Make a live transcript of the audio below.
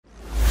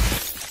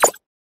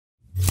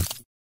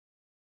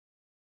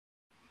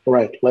All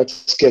right,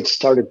 let's get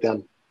started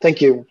then.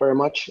 Thank you very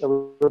much,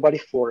 everybody,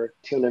 for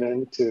tuning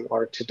in to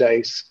our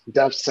today's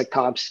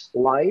DevSecOps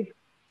Live.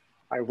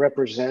 I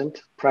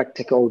represent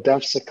Practical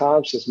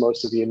DevSecOps, as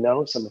most of you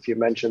know. Some of you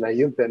mentioned that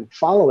you've been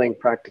following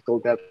Practical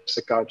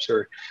DevSecOps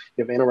or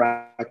you've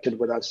interacted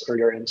with us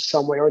earlier in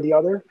some way or the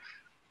other.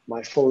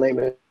 My full name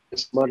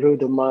is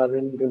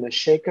Marudumaran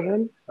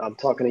Gunashekaran. I'm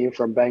talking to you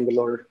from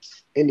Bangalore,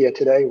 India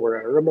today.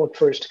 We're a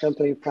remote-first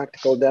company,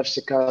 Practical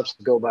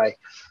DevSecOps, go by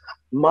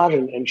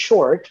Maran in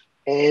short.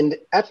 And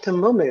at the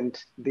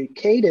moment, the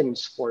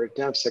cadence for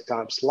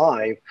DevSecOps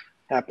Live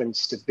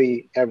happens to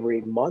be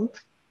every month.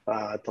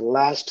 The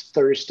last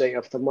Thursday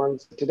of the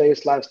month. Today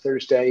is last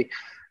Thursday.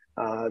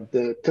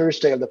 The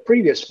Thursday of the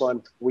previous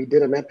month, we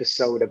did an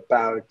episode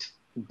about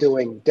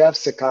doing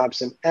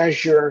DevSecOps in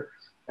Azure.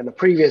 And the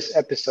previous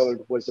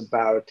episode was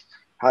about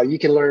how you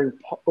can learn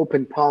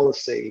open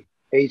policy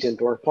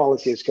agent or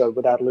policy as code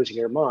without losing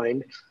your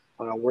mind.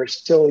 We're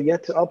still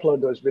yet to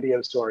upload those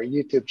videos to our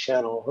YouTube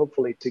channel,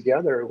 hopefully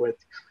together with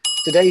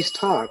today's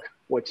talk,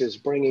 which is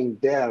bringing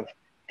dev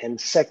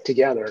and sec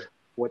together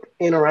with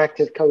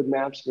interactive code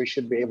maps. We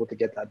should be able to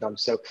get that done.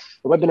 So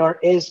the webinar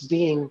is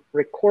being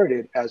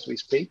recorded as we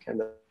speak,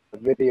 and the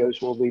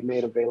videos will be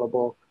made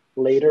available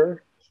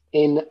later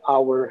in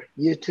our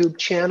YouTube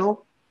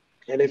channel.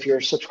 And if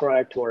you're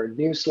subscribed to our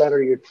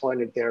newsletter, you'd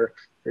find it there.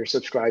 If you're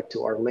subscribed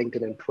to our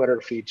LinkedIn and Twitter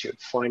feeds, you'd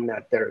find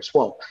that there as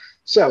well.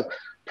 So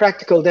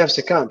Practical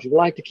DevSecOps, we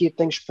like to keep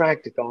things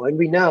practical. And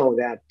we know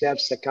that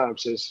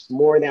DevSecOps is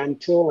more than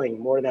tooling,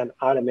 more than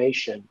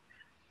automation.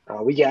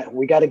 We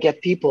got to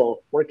get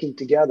people working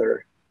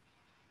together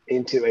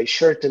into a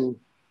certain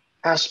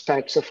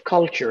aspects of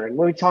culture. And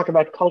when we talk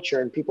about culture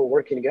and people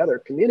working together,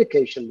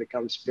 communication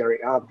becomes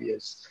very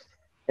obvious.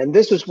 And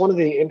this was one of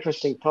the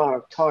interesting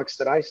talks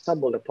that I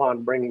stumbled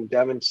upon, bringing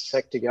dev and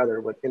sec together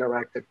with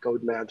interactive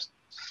code maps.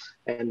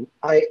 And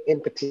I,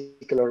 in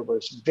particular,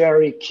 was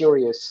very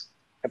curious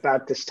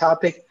about this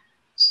topic.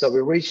 So we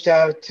reached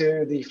out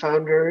to the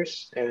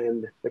founders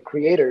and the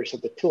creators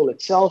of the tool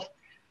itself,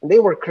 and they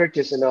were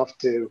courteous enough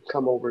to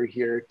come over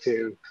here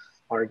to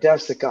our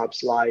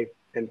DevSecOps Live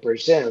and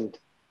present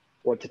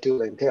what the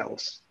tool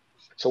entails.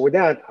 So with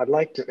that, I'd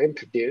like to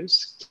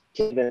introduce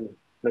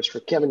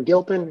Mr. Kevin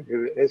Gilpin,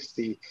 who is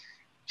the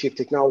Chief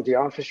Technology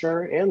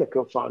Officer and the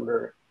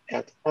co-founder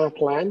at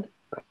AppLand.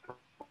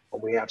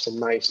 We have some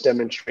nice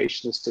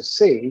demonstrations to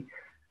see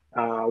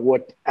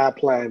what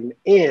AppLand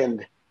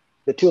and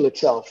the tool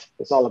itself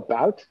is all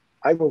about.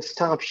 I will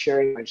stop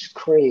sharing my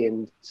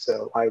screen,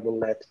 so I will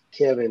let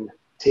Kevin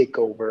take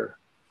over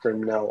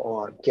from now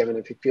on. Kevin,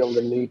 if you feel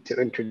the need to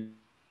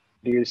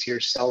introduce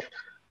yourself,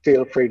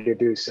 feel free to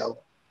do so.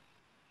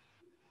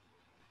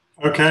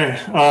 Okay,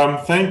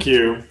 thank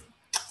you.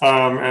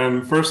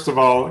 And first of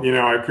all,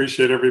 I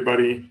appreciate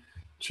everybody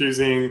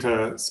choosing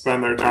to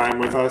spend their time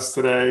with us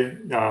today.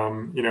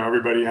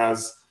 Everybody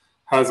has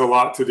a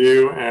lot to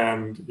do,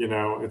 and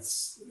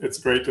it's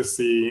great to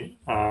see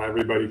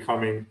everybody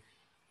coming.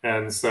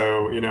 And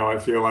so I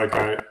feel like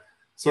I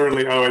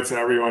certainly owe it to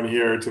everyone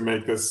here to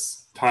make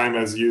this time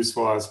as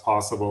useful as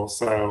possible.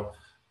 So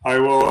I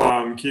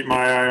will keep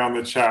my eye on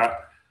the chat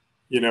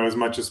as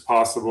much as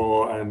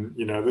possible, and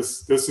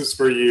this is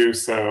for you,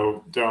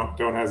 so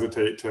don't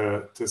hesitate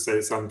to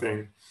say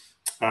something.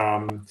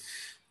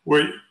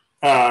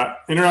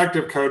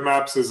 Interactive code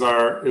maps is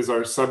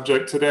our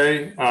subject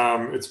today.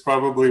 It's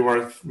probably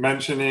worth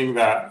mentioning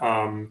that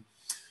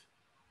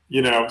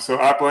so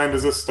AppLand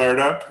is a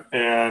startup,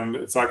 and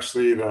it's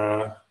actually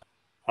the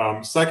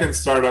second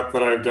startup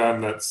that I've done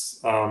that's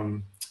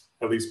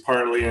at least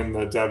partly in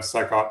the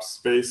DevSecOps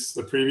space.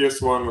 The previous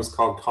one was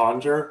called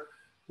Conjure,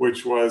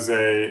 which was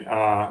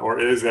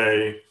is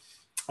a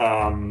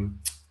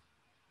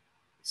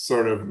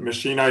sort of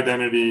machine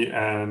identity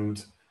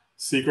and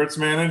secrets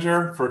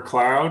manager for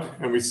cloud.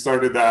 And we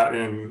started that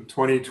in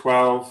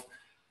 2012.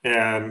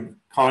 And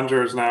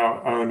Conjure is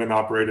now owned and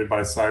operated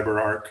by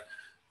CyberArk,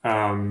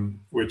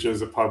 which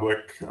is a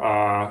public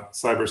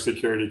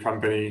cybersecurity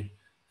company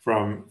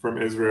from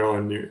Israel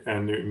and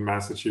Newton,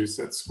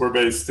 Massachusetts. We're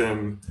based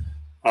in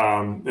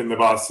the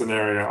Boston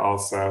area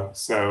also.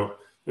 So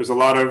there's a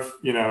lot of,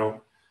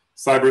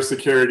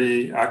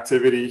 cybersecurity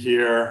activity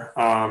here.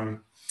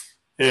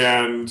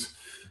 And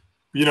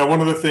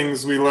one of the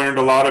things we learned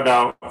a lot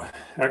about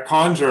at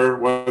Conjure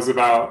was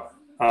about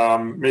how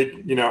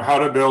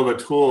to build a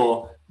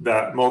tool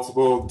that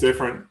multiple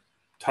different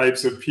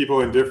types of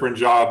people in different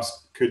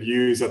jobs could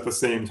use at the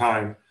same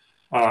time.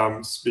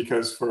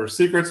 Because for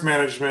secrets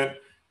management,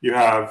 you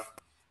have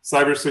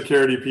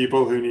cybersecurity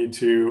people who need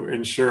to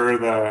ensure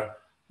the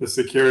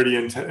security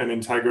and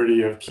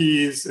integrity of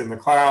keys in the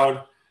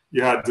cloud.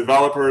 You had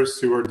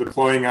developers who were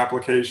deploying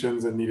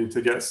applications and needed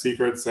to get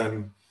secrets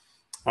and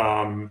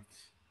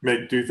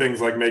do things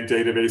like make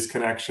database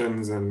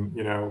connections and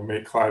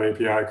make cloud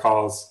API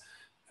calls.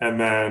 And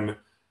then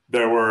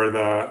there were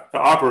the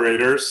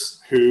operators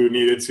who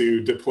needed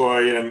to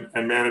deploy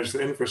and manage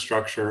the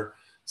infrastructure.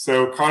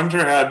 So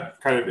Conjure had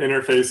kind of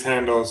interface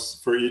handles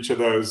for each of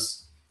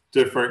those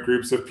different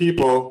groups of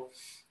people.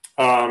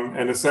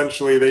 And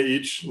essentially they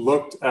each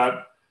looked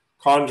at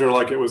Conjure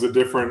like it was a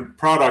different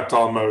product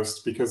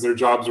almost, because their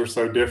jobs were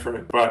so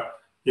different, but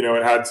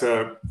it had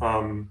to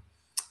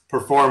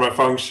perform a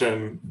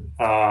function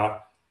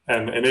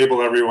and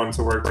enable everyone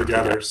to work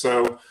together.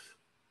 So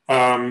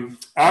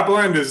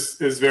AppLand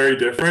is very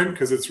different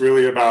because it's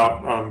really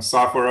about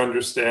software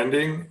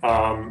understanding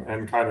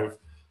and kind of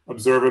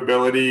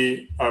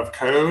observability of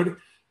code,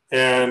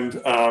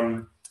 and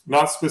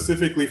not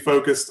specifically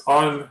focused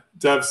on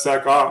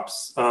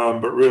DevSecOps,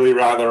 but really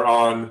rather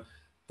on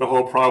the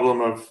whole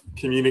problem of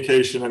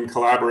communication and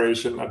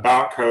collaboration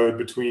about code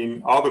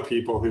between all the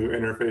people who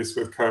interface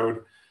with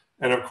code.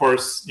 And of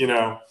course,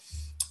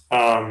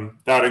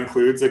 that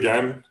includes,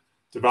 again,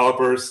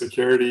 developers,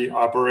 security,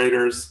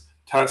 operators,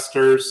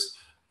 testers.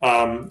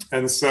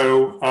 And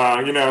so,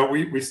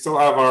 we still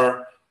have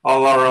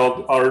all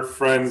our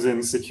friends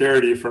in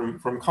security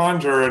from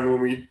Conjure. And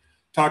when we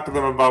talked to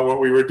them about what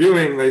we were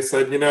doing, they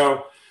said,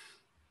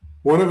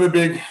 one of the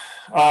big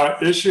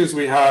issues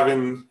we have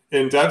in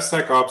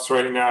DevSecOps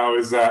right now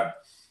is that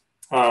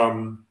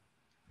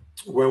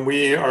when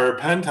we are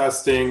pen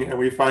testing and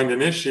we find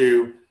an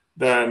issue,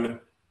 then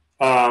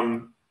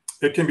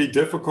it can be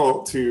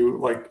difficult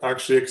to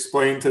actually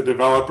explain to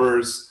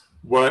developers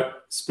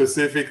what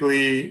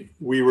specifically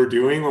we were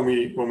doing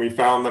when we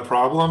found the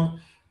problem.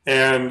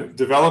 And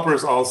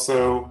developers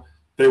also,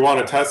 they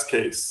want a test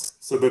case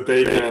so that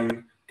they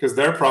can, because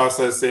their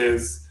process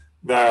is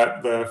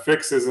that the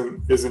fix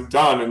isn't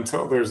done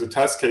until there's a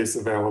test case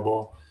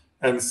available.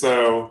 And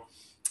so,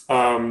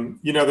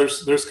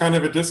 there's kind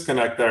of a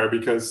disconnect there,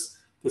 because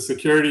the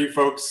security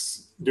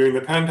folks doing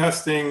the pen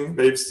testing,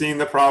 they've seen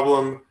the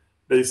problem,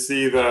 they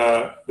see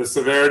the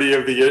severity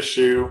of the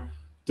issue.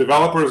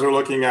 Developers are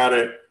looking at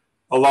it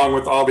along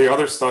with all the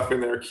other stuff in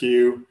their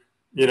queue,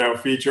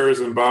 features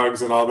and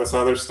bugs and all this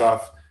other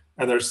stuff.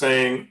 And they're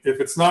saying, if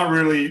it's not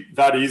really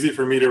that easy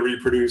for me to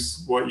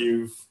reproduce what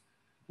you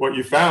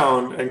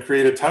found and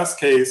create a test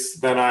case,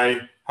 then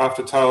I have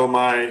to tell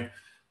my,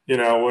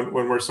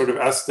 when we're sort of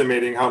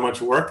estimating how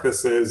much work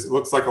this is, it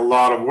looks like a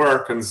lot of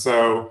work. And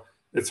so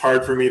it's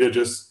hard for me to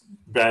just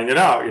bang it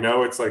out.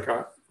 It's like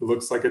it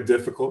looks like a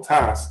difficult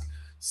task.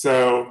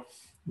 So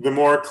the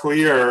more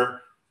clear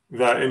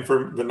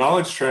the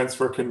knowledge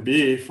transfer can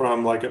be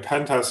from like a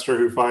pen tester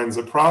who finds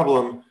a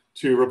problem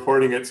to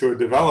reporting it to a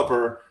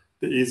developer,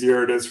 the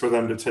easier it is for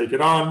them to take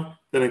it on.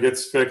 Then it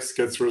gets fixed,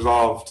 gets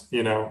resolved,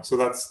 so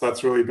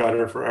that's really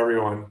better for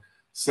everyone.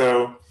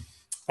 So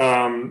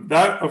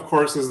that, of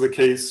course, is the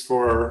case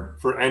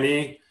for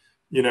any,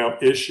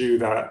 issue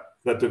that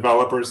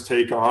developers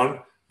take on.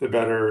 The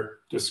better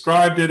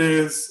described it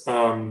is,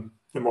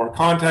 the more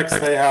context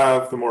they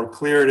have, the more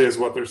clear it is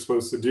what they're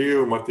supposed to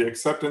do and what the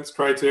acceptance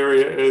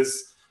criteria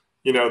is,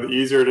 the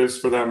easier it is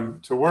for them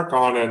to work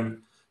on, and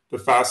the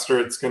faster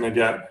it's going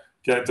to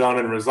get done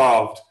and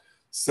resolved.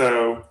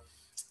 So,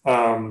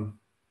 but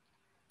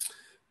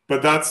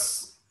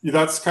that's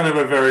kind of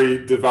a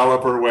very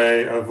developer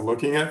way of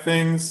looking at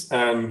things.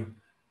 And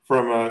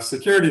from a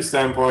security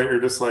standpoint,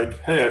 you're just like,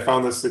 hey, I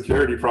found this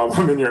security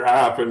problem in your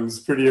app and it's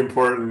pretty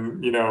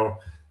important.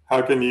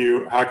 How can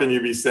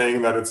you be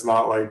saying that it's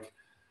not like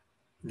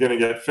going to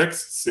get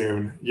fixed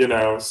soon?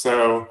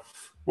 So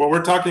what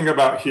we're talking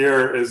about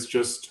here is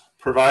just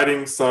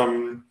providing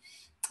some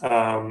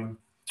kind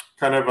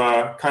of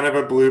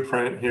a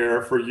blueprint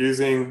here for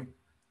using.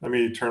 Let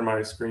me turn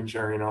my screen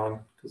sharing on,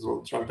 because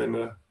we'll jump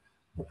into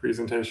a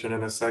presentation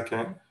in a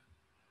second.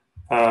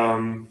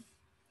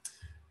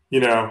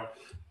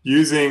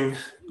 Using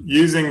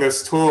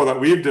this tool that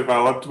we've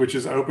developed, which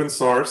is open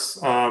source,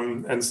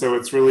 and so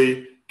it's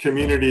really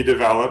community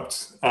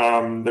developed.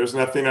 There's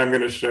nothing I'm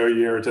going to show you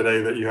here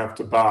today that you have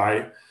to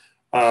buy.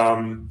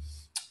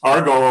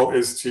 Our goal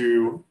is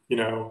to,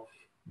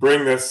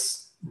 bring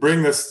this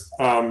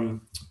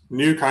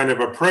new kind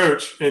of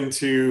approach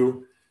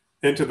into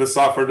the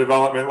software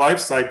development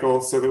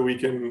lifecycle, so that we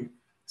can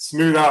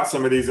smooth out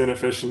some of these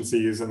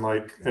inefficiencies and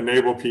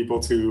enable people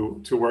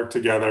to work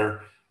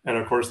together. And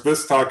of course,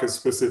 this talk is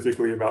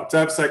specifically about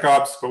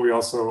DevSecOps, but we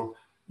also,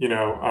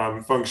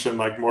 function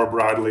more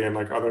broadly in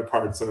other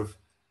parts of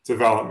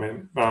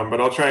development.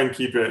 But I'll try and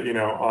keep it,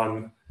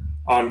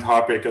 on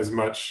topic as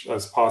much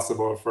as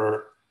possible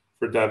for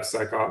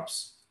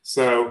DevSecOps.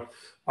 So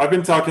I've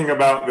been talking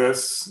about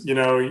this.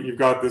 You've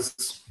got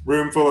this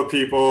room full of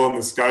people, and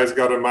this guy's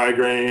got a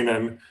migraine,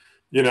 and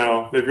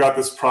they've got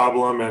this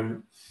problem,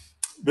 and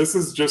this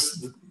is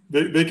just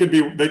they could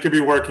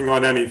be working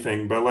on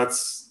anything, but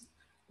let's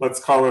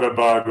call it a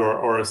bug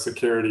or a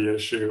security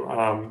issue.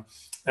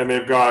 And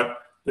they've got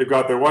their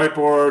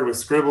whiteboard with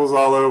scribbles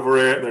all over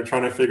it, and they're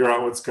trying to figure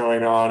out what's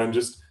going on. And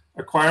just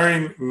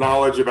acquiring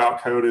knowledge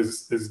about code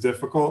is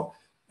difficult,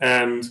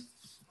 and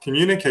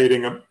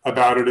communicating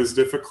about it is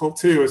difficult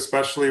too,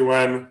 especially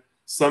when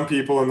some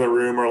people in the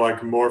room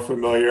are more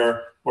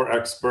familiar or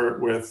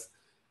expert with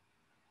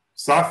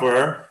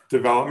software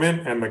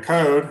development and the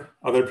code.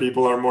 Other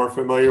people are more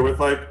familiar with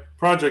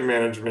project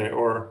management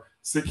or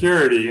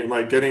security,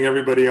 and getting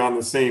everybody on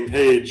the same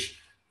page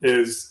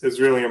is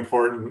really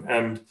important.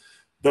 And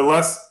the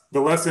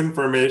less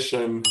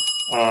information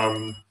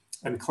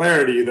and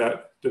clarity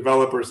that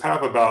developers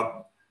have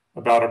about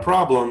a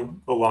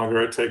problem, the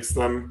longer it takes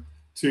them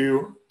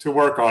to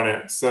work on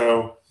it.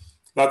 So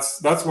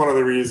that's one of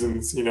the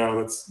reasons,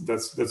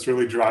 that's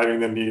really driving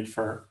the need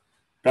for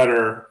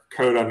better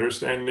code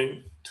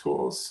understanding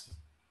tools.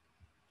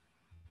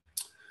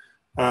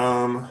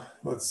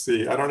 Let's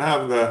see. I don't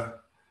have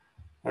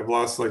I've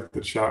lost like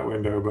the chat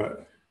window,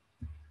 but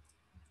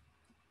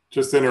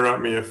just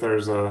interrupt me if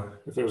there's a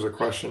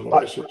question that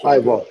I should jump in.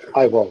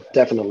 I will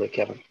definitely,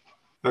 Kevin.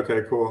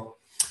 Okay, cool.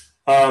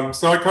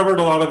 So I covered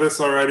a lot of this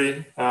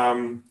already.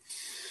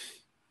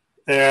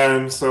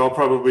 And so I'll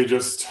probably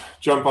just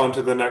jump on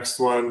to the next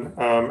one.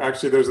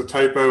 Actually, there's a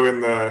typo in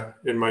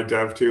my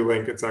dev2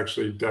 link. It's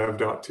actually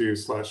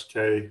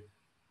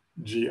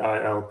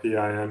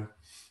dev.2/kgilpin.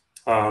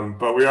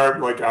 But we are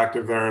like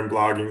active there and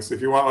blogging. So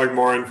if you want like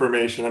more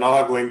information, and I'll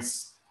have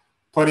links,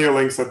 plenty of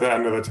links at the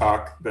end of the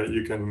talk that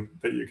you can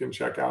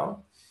check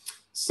out.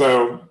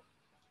 So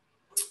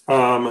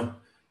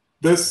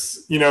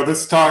this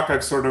talk,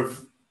 I've sort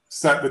of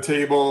set the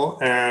table,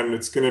 and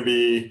it's going to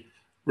be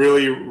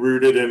really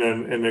rooted in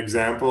an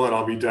example, and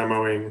I'll be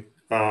demoing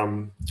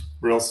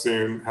real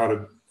soon how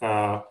to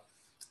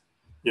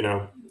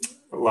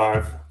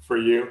live for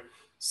you.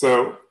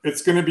 So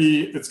it's going to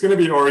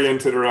be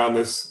oriented around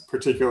this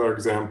particular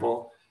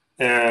example,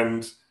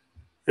 and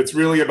it's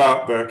really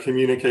about the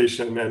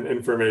communication and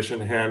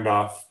information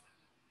handoff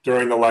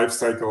during the life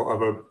cycle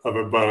of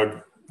a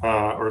bug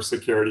or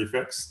security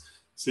fix.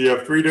 So you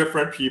have three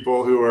different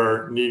people who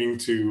are needing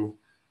to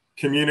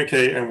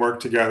communicate and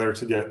work together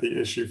to get the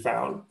issue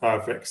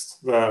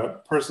fixed. The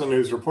person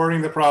who's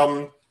reporting the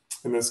problem,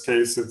 in this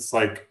case, it's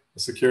like a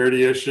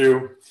security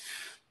issue.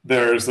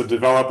 There's a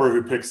developer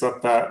who picks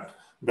up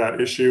that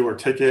issue or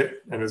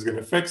ticket and is going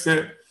to fix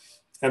it.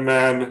 And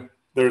then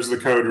there's the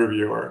code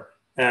reviewer.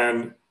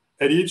 And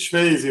at each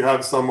phase, you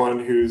have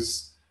someone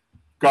who's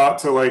got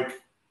to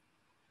like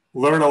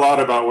learn a lot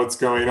about what's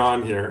going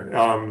on here.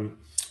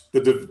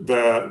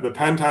 The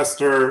pen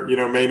tester,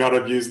 may not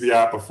have used the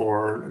app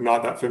before,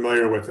 not that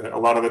familiar with it. A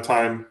lot of the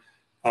time,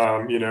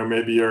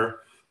 maybe you're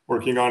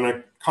working on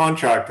a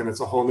contract and it's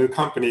a whole new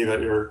company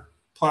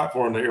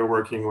platform that you're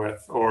working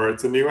with, or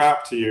it's a new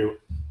app to you.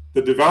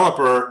 The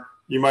developer,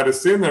 you might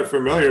assume they're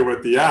familiar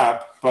with the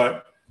app,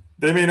 but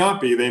they may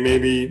not be. They may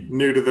be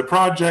new to the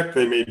project.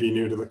 They may be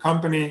new to the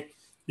company.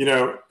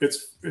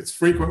 It's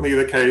frequently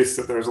the case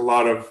that there's a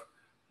lot of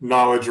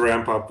knowledge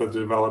ramp up that the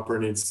developer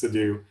needs to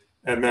do.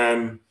 And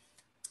then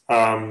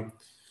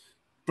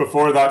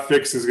before that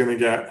fix is going to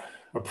get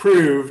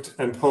approved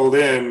and pulled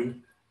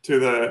in to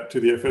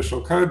the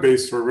official code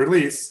base for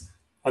release,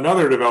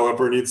 another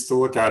developer needs to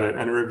look at it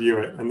and review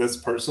it. And this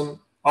person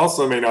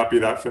also may not be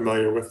that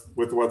familiar with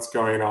what's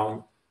going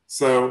on.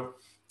 So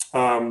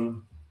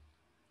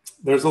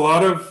there's a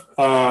lot of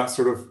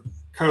sort of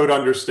code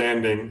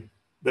understanding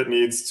that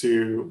needs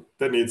to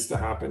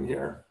happen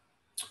here.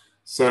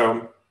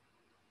 So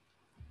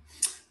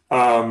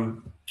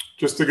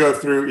just to go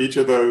through each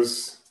of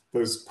those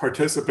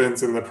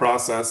participants in the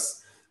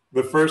process,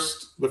 the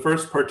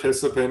first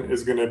participant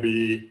is going to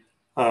be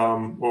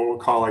what we'll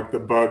call like the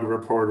bug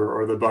reporter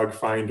or the bug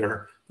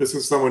finder. This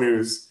is someone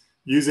who's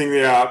using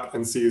the app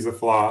and sees a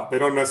flaw. They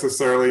don't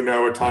necessarily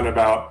know a ton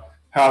about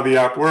how the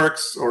app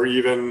works or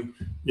even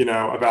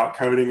about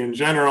coding in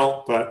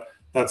general, but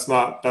that's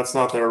not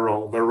their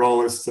role. Their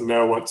role is to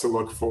know what to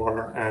look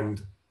for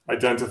and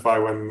identify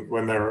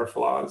when there are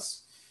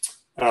flaws.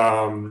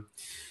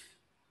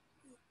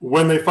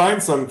 When they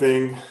find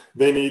something,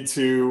 they need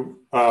to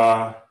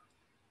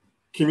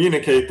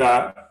communicate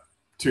that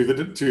to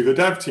the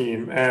dev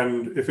team.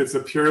 And if it's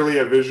purely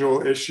a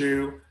visual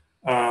issue,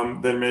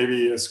 then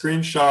maybe a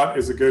screenshot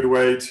is a good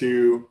way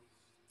to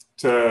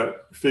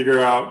figure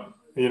out,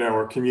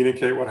 or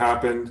communicate what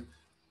happened.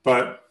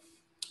 But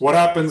what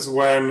happens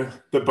when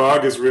the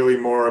bug is really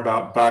more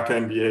about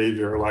back-end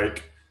behavior,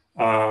 like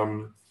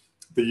the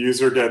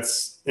user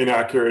gets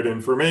inaccurate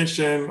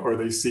information, or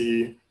they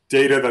see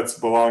data that's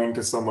belonging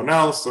to someone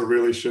else or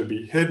really should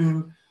be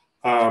hidden,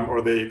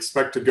 or they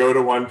expect to go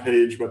to one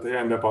page, but they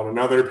end up on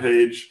another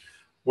page.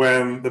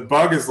 When the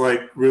bug is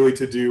like really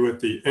to do with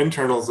the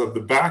internals of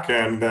the back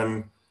end,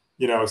 then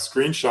a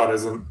screenshot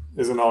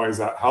isn't always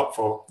that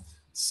helpful.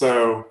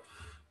 So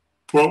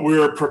what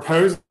we're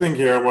proposing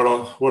here,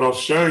 what I'll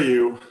show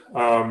you,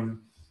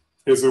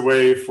 is a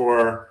way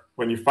for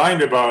when you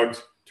find a bug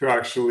to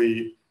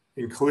actually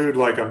include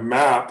like a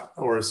map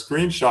or a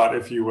screenshot,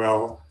 if you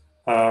will.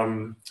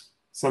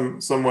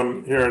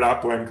 Someone here at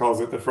AppLand calls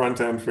it the front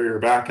end for your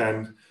back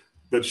end,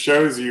 that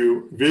shows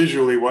you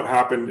visually what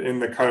happened in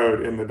the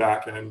code in the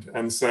back end.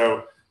 And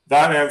so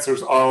that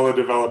answers all the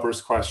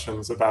developers'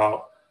 questions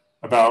about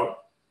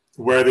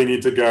where they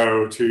need to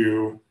go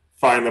to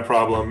find the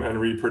problem and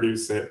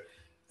reproduce it.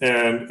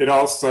 And it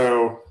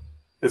also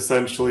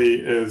essentially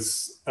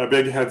is a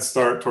big head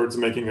start towards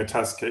making a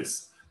test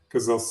case,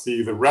 because they'll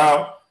see the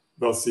route,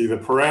 they'll see the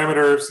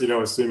parameters,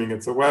 assuming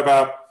it's a web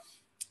app,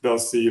 they'll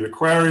see the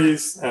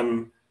queries,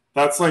 and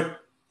that's like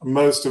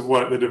most of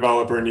what the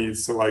developer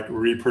needs to like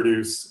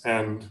reproduce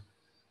and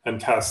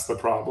test the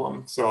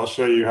problem. So I'll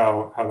show you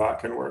how that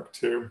can work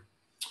too.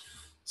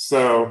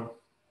 So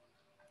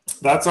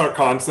that's our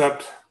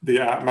concept, the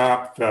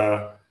AppMap,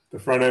 the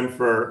front end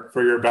for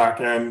your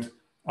back end.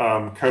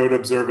 Code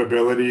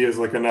observability is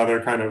like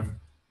another kind of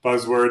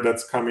buzzword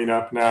that's coming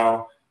up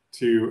now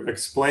to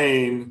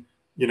explain,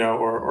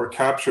 or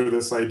capture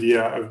this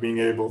idea of being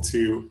able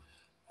to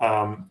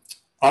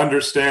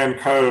understand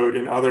code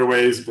in other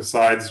ways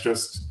besides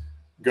just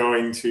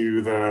going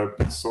to the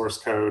source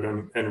code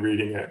and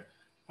reading it,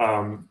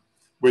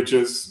 which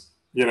is,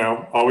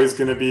 always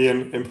going to be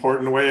an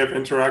important way of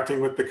interacting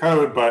with the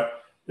code.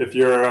 But if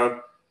you're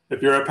a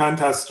pen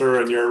tester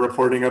and you're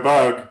reporting a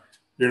bug,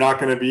 you're not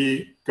going to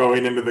be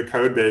going into the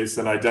code base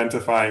and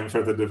identifying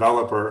for the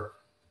developer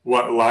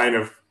what line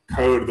of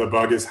code the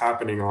bug is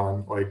happening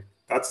on. Like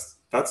that's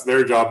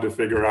their job to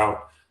figure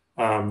out.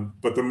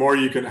 But the more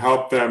you can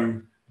help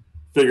them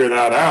figure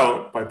that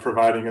out by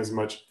providing as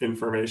much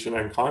information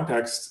and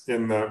context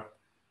in the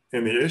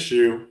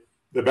issue,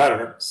 the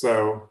better.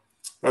 So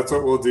that's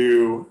what we'll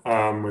do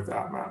with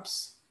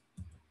AppMaps.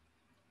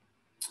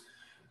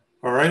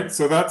 All right,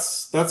 so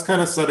that's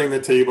kind of setting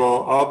the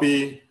table. I'll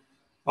be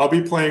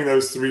playing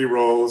those three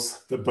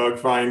roles: the bug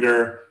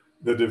finder,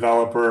 the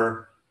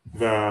developer,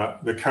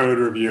 the code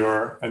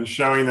reviewer, and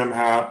showing them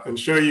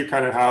show you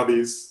kind of how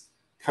these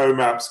code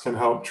maps can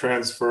help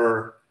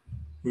transfer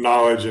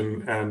knowledge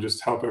and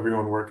just help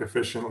everyone work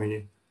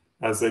efficiently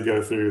as they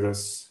go through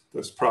this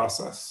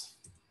process.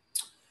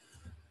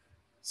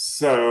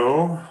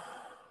 So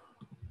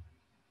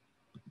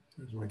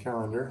here's my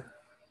calendar.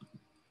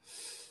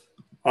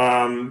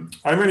 I'm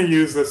going to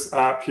use this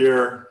app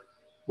here,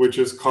 which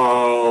is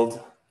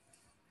called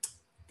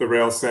the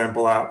Rails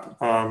sample app.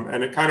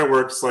 And it kind of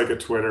works like a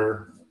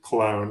Twitter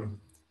clone.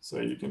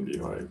 So you can be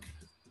like,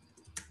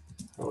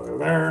 hello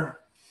there.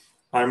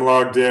 I'm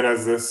logged in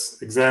as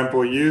this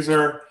example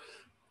user.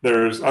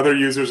 There's other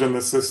users in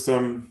the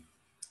system.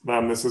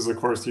 This is, of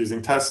course,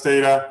 using test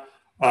data.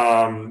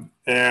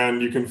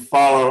 And you can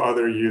follow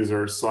other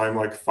users. So I'm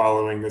like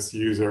following this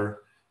user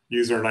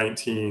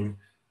 19.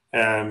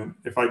 And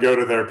if I go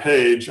to their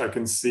page, I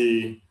can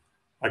see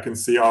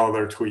all of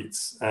their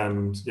tweets.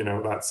 And,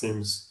 that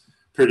seems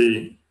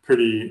pretty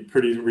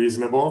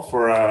reasonable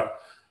for a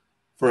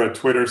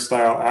Twitter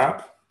style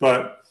app.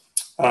 But,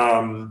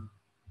 oh,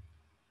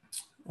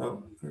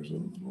 there's a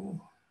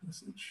little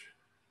message.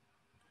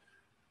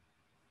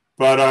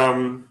 But,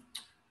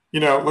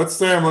 let's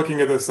say I'm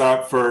looking at this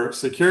app for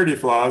security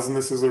flaws, and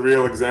this is a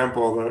real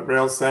example. The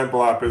Rails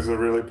sample app is a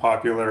really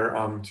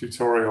popular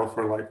tutorial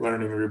for like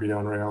learning Ruby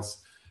on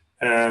Rails.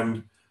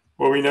 And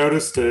what we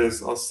noticed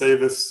is, I'll save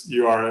this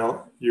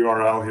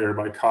URL here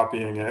by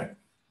copying it.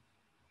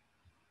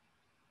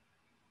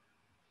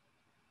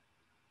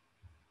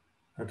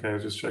 Okay,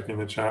 just checking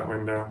the chat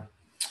window.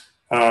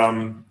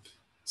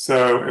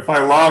 So if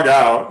I log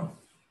out,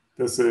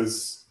 this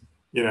is,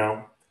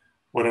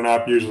 what an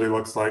app usually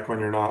looks like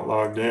when you're not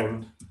logged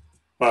in.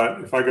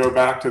 But if I go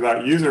back to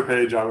that user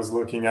page I was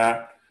looking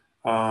at,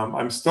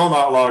 I'm still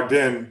not logged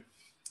in,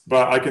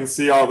 but I can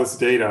see all this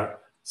data.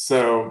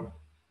 So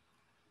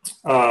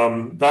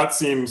that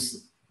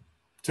seems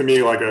to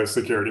me like a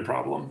security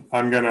problem.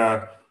 I'm going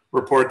to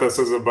report this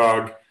as a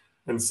bug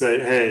and say,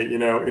 hey,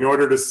 in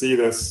order to see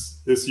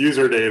this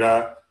user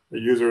data, the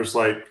user's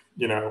like,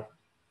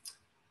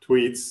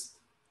 tweets,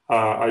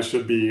 I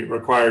should be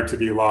required to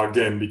be logged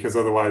in, because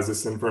otherwise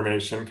this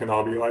information can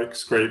all be like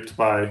scraped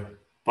by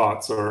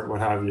bots or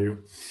what have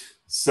you.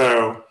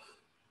 So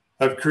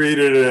I've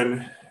created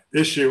an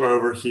issue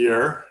over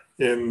here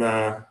in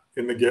the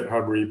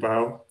GitHub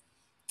repo.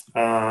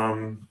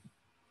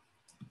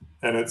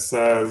 And it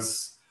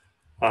says,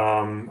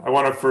 I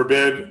want to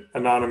forbid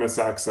anonymous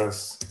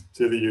access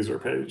to the user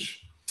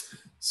page.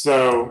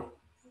 So,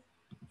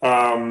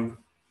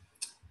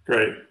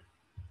 great.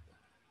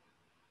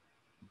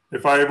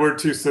 If I were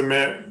to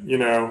submit,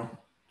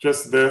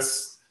 just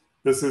this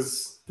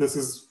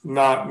is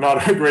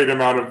not a great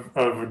amount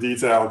of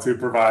detail to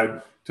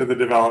provide to the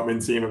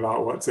development team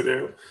about what to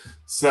do.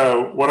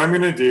 So what I'm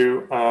going to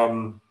do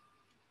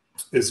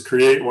is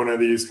create one of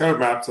these code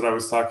maps that I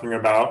was talking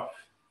about,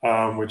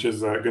 which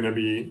is going to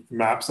be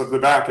maps of the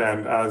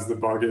backend as the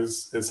bug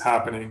is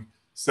happening.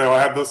 So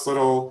I have this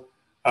little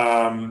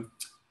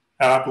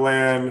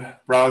AppLand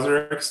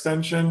browser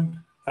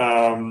extension.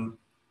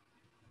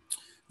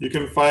 You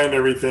can find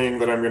everything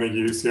that I'm going to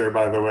use here,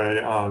 by the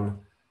way, on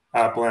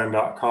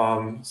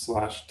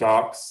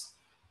appland.com/docs.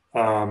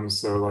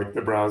 So like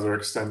the browser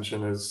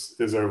extension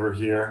is over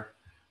here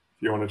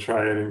if you want to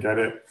try it and get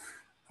it.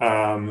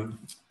 And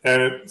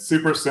it's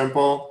super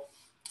simple.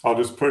 I'll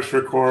just push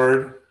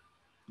record,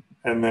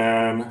 and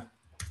then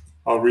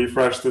I'll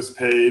refresh this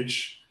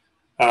page.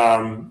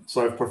 So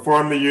I've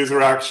performed the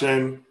user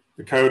action.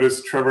 The code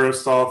is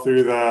traversed all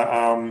through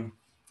the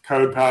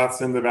code paths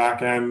in the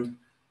back end.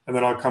 And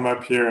then I'll come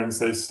up here and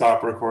say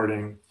stop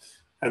recording.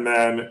 And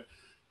then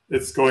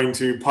it's going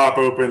to pop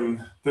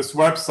open this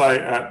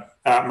website at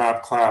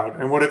AppMap Cloud.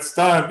 And what it's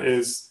done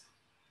is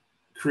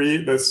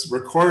create this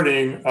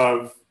recording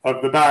of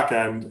the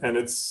backend, and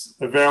it's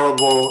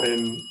available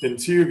in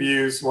two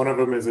views. One of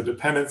them is a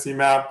dependency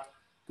map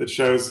that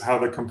shows how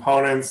the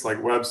components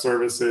like web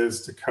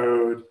services to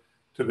code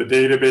to the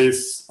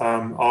database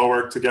all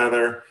work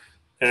together.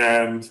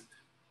 And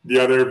the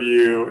other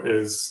view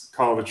is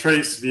called a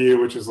trace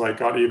view, which is like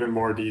got even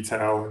more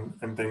detail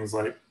and things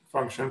like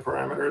function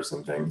parameters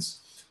and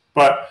things.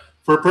 But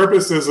for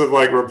purposes of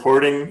like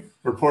reporting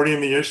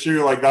the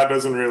issue, like that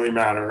doesn't really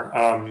matter.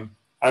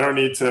 I don't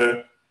need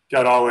to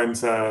get all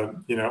into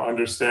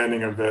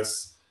understanding of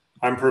this.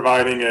 I'm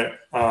providing it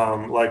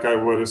like I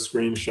would a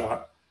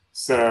screenshot.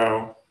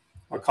 So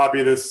I'll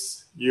copy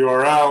this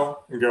URL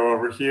and go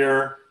over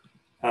here.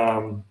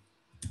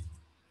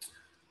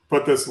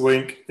 Put this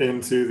link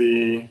into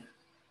the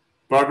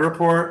bug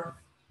report,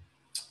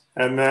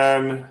 and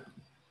then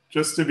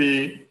just to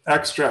be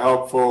extra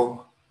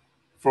helpful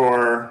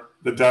for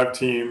the dev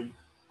team,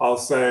 I'll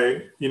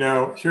say,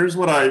 here's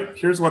what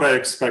I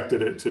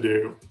expected it to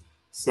do.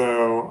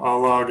 So I'll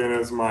log in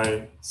as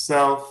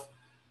myself.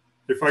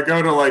 If I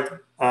go to like,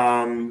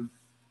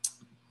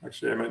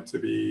 actually I meant to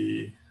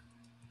be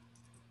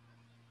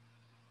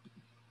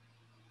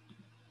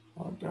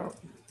logged out.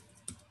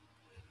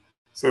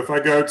 So if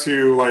I go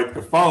to like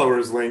the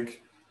followers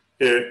link,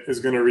 it is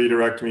going to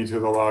redirect me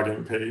to the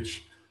login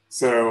page.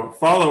 So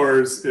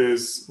followers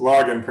is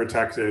login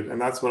protected,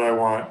 and that's what I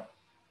want.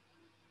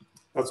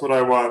 That's what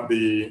I want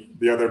the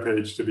other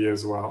page to be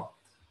as well.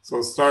 So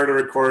I'll start a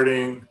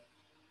recording,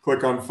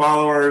 click on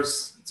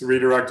followers. It's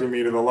redirecting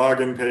me to the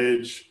login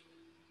page,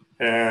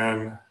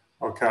 and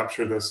I'll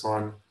capture this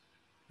one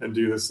and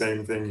do the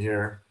same thing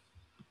here.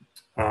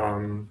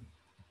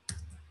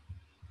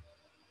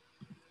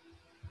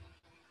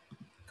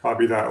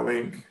 Copy that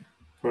link,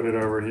 put it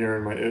over here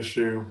in my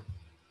issue,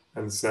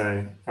 and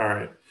say, all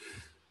right,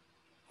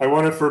 I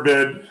want to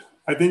forbid,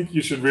 I think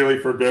you should really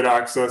forbid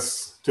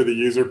access to the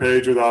user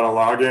page without a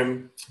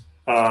login.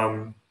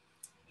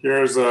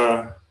 Here's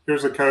a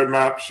code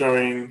map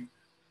showing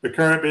the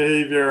current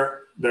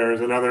behavior. There's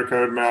another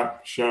code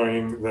map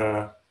showing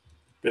the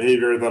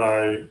behavior that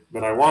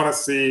I want to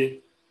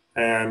see,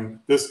 and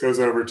this goes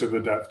over to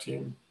the dev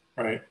team,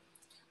 right?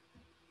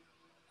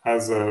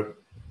 As a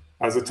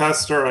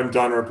tester, I'm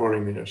done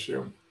reporting the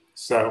issue.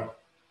 So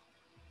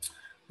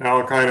now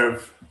I'll kind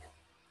of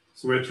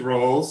switch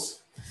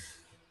roles,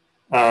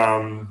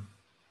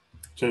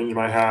 change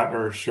my hat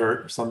or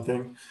shirt or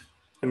something.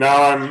 And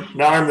now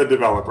I'm the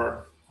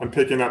developer. I'm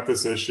picking up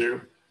this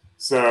issue.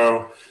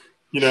 So,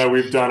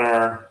 we've done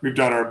our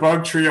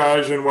bug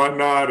triage and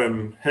whatnot,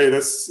 and hey,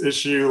 this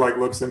issue like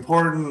looks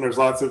important. There's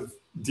lots of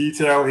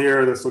detail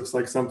here. This looks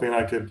like something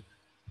I could,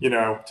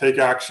 take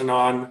action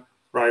on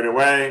right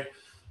away.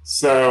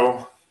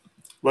 So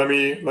let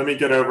me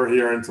get over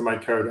here into my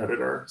code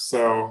editor.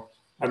 So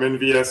I'm in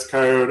VS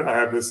Code. I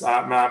have this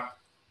AppMap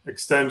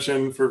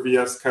extension for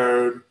VS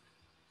Code,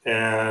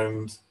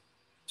 and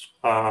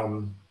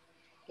Can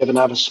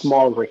I have a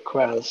small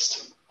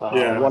request?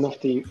 Yeah. One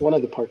of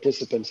the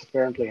participants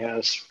apparently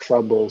has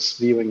troubles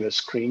viewing the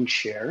screen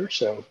share.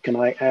 So can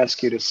I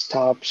ask you to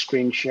stop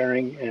screen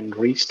sharing and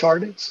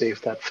restart it? See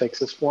if that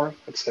fixes for him.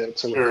 It's a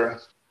Sure.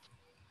 request.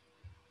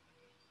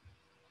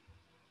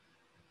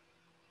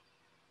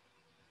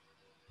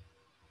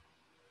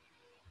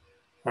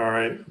 All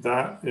right,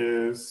 that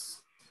is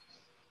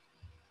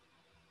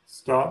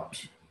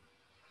stopped.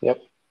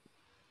 Yep.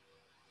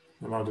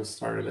 And I'll just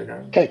start it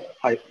again. Okay,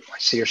 I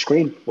see your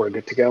screen. We're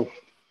good to go.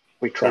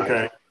 We tried.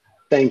 Okay.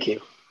 Thank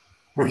you.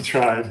 We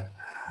tried.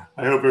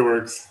 I hope it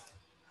works.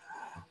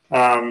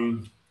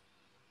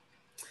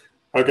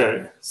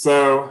 Okay,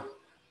 so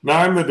now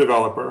I'm the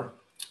developer.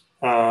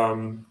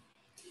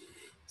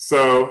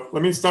 So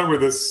let me start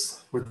with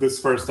this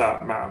first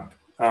app map.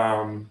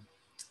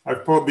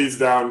 I've pulled these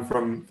down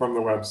from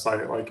the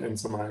website, like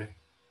into my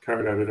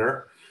code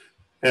editor.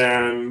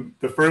 And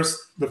the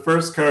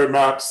first code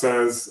map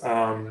says,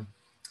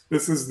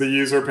 this is the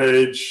user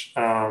page.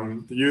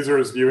 The user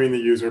is viewing the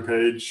user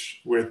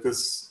page with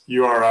this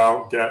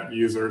URL get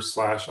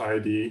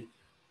user/ID,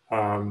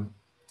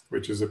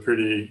 which is a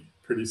pretty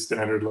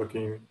standard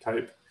looking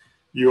type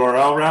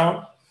URL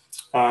route.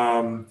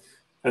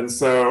 And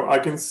so I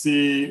can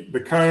see the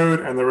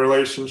code and the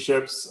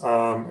relationships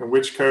and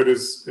which code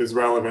is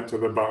relevant to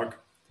the bug.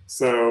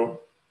 So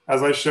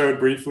as I showed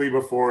briefly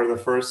before, the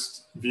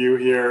first view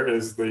here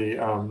is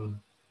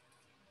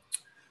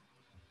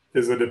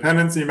a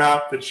dependency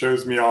map that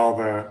shows me all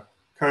the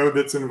code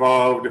that's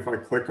involved. If I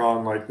click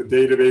on like the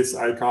database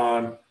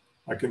icon,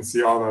 I can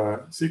see all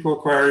the SQL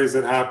queries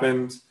that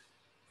happened.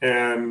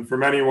 And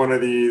from any one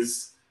of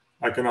these,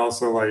 I can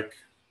also like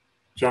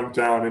jump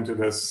down into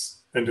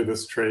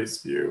this trace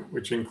view,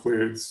 which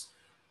includes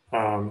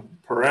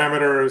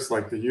parameters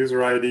like the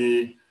user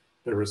ID,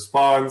 the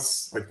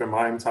response, like the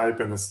MIME type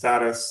and the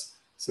status,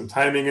 some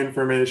timing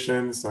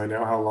information, so I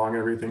know how long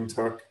everything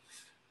took.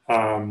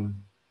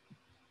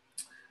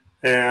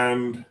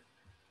 And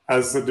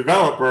as the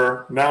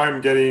developer, now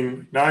I'm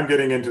getting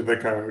into the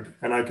code,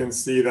 and I can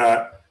see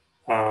that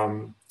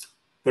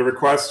the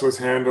request was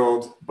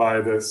handled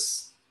by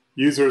this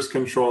users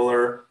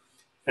controller,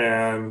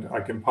 and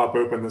I can pop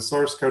open the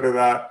source code of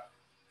that,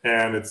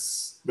 and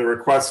the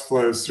request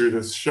flows through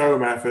this show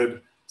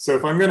method. So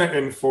if I'm going to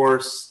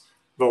enforce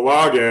the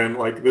login,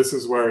 like this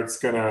is where it's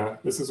gonna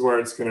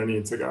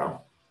need to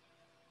go.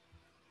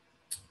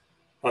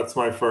 That's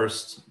my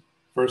first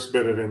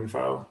bit of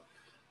info.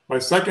 My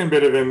second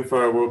bit of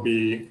info will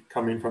be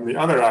coming from the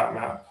other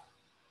AppMap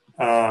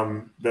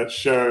that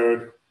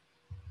showed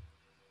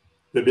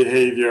the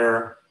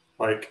behavior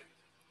like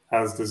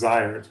as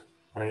desired,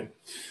 right?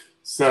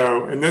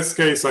 So in this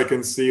case, I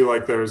can see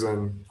like there's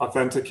an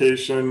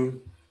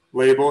authentication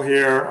label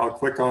here. I'll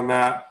click on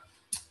that,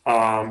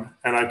 and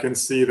I can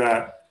see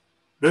that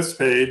this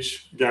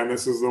page, again,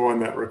 this is the one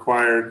that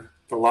required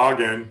the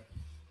login,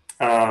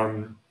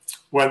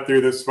 went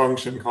through this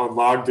function called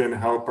logged in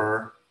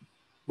helper,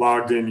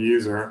 logged in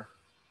user.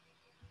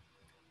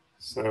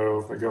 So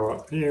if I go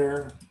up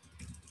here,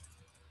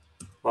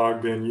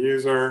 logged in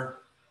user,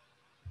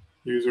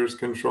 users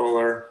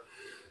controller,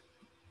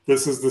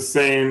 this is the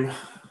same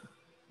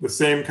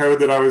code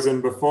that I was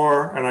in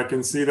before, and I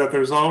can see that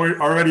there's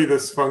already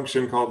this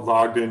function called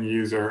logged in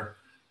user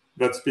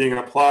that's being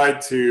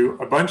applied to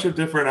a bunch of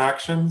different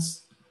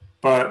actions,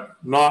 but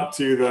not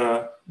to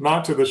the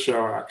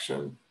show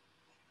action.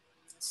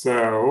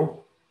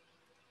 So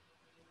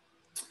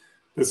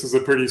this is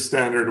a pretty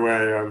standard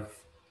way of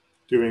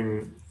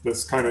doing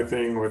this kind of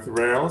thing with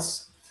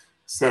Rails.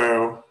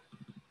 So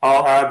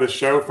I'll add the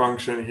show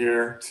function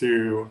here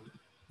to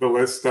the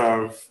list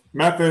of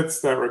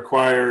methods that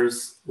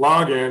requires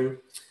login.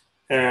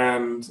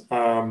 And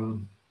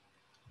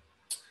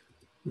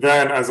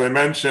then, as I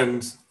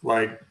mentioned,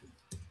 like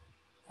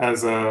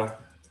as a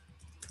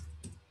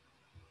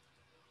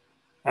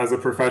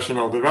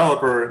professional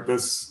developer,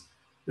 this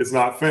is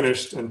not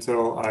finished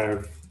until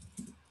I've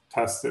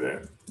tested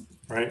it,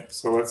 right?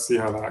 So let's see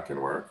how that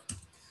can work.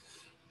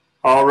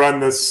 I'll run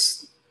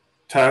this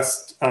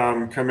test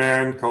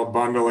command called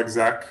bundle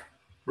exec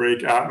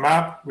break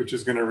AppMap, which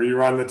is going to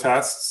rerun the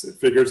tests. It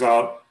figures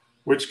out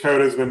which code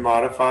has been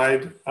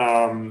modified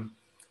and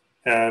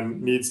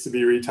needs to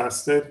be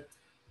retested.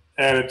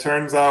 And it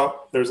turns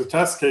out there's a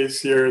test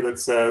case here that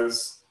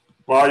says,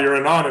 while you're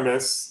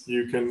anonymous,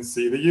 you can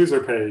see the user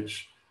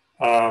page.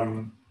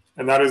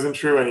 And that isn't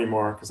true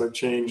anymore because I've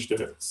changed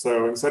it.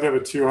 So instead of a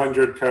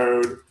 200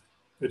 code,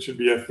 it should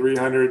be a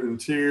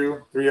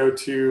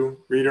 302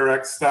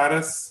 redirect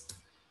status.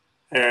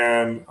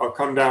 And I'll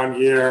come down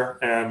here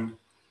and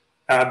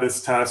add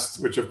this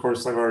test, which of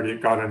course I've already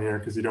got in here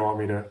because you don't want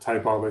me to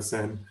type all this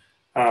in.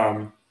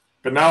 But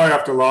now I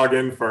have to log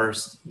in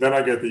first, then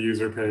I get the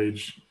user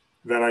page,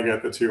 then I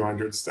get the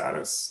 200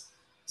 status.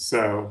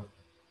 So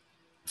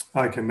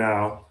I can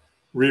now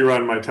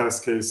rerun my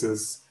test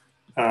cases.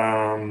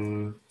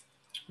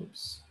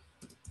 Oops.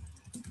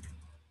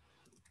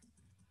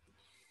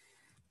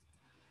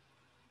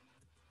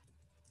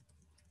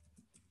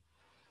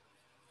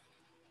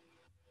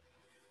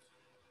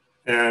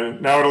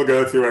 And now it'll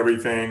go through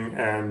everything,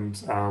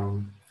 and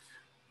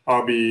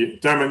I'll be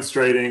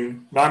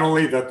demonstrating not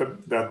only that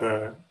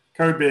the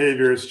code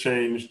behavior has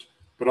changed,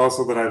 but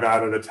also that I've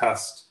added a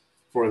test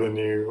for the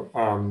new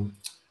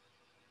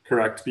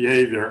correct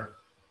behavior.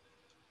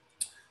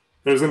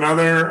 There's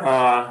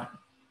another.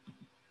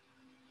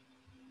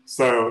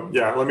 So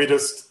yeah, let me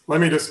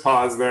just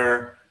pause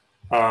there.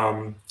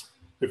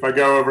 If I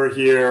go over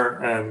here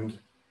and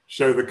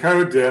show the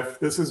code diff,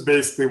 this is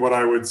basically what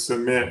I would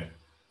submit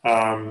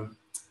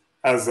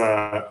as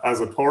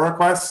a pull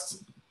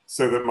request,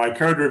 so that my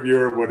code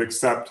reviewer would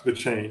accept the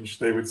change.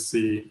 They would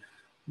see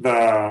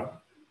the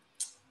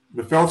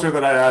filter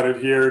that I added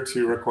here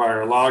to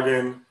require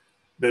login.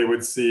 They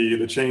would see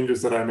the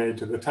changes that I made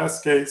to the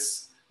test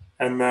case,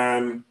 and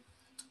then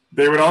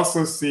they would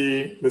also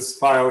see this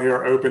file here,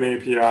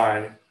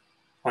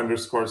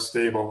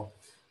 OpenAPI_stable.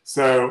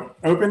 So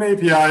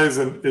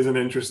OpenAPI is an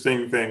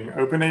interesting thing.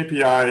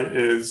 OpenAPI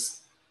is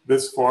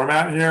this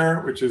format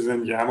here, which is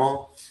in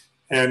YAML.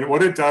 And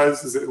what it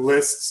does is it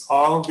lists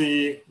all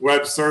the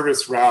web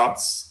service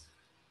routes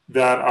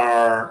that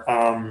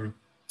are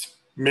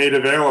made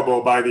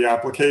available by the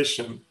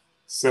application.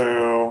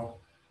 So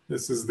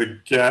this is the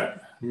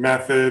get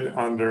method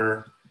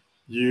under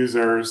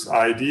user's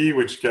ID,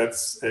 which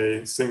gets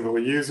a single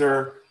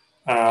user.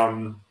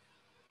 And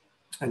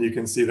you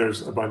can see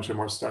there's a bunch of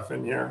more stuff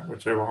in here,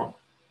 which I won't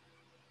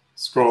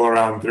scroll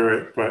around through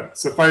it. But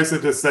suffice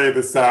it to say,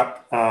 this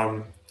app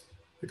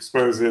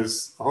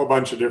exposes a whole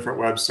bunch of different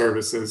web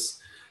services.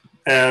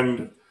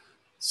 And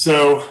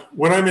so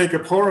when I make a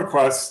pull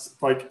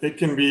request, like, it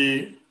can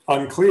be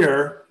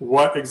unclear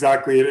what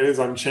exactly it is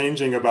I'm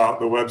changing about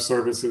the web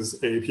services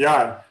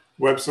API.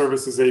 Web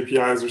services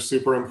APIs are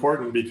super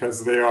important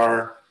because they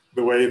are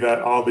the way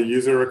that all the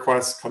user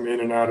requests come in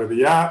and out of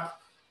the app.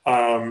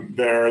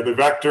 They're the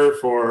vector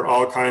for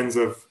all kinds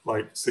of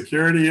like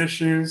security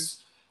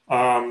issues.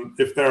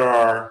 If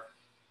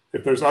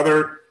there's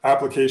other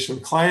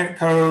application client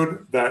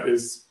code that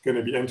is going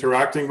to be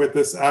interacting with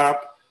this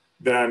app,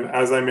 then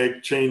as I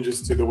make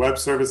changes to the web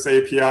service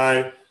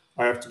API,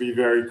 I have to be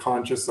very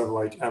conscious of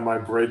like, am I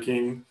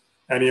breaking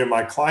any of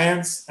my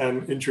clients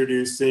and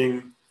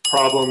introducing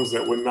problems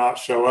that would not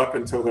show up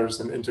until there's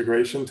an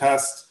integration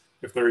test,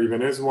 if there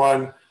even is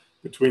one,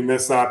 between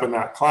this app and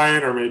that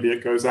client, or maybe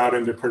it goes out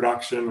into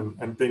production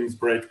and things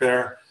break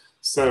there.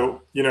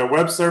 So, you know,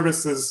 web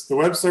services, the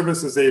web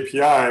services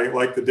API,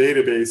 like the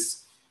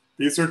database,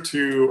 these are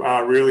two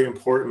really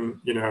important,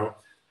 you know,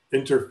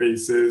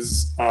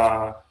 interfaces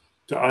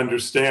to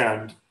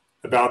understand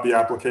about the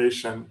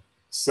application.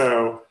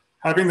 So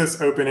having this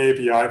open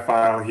API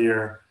file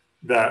here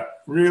that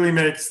really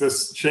makes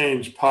this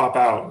change pop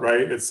out,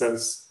 right? It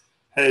says,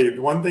 hey,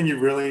 the one thing you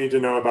really need to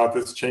know about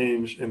this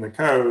change in the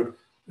code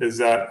is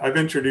that I've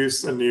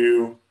introduced a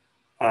new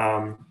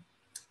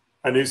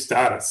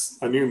status,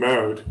 a new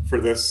mode for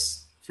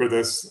this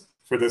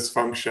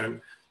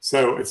function.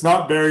 So it's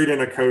not buried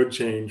in a code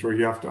change where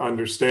you have to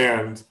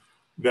understand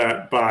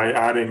that by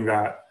adding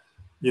that,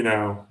 you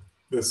know,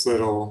 this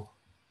little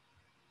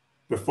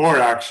before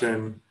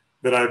action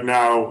that I've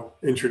now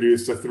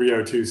introduced a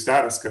 302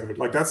 status code.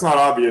 Like that's not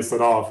obvious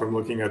at all from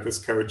looking at this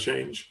code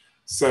change.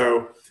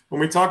 So when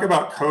we talk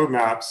about code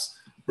maps,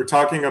 we're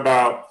talking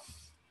about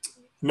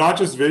not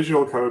just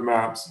visual code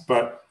maps,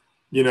 but,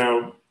 you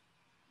know,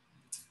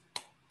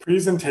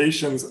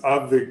 presentations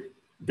of the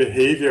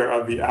behavior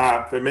of the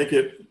app that make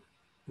it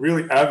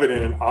really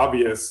evident and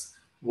obvious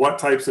what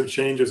types of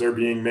changes are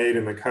being made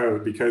in the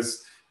code.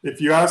 Because if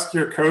you ask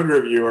your code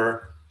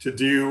reviewer to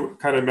do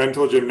kind of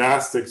mental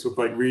gymnastics with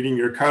like reading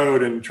your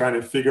code and trying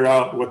to figure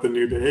out what the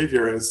new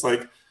behavior is,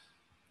 like,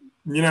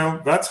 you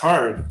know, that's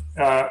hard.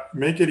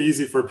 Make it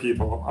easy for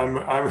people. I'm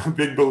a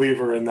big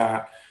believer in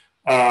that.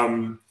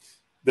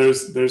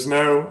 There's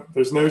no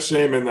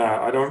shame in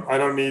that. I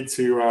don't need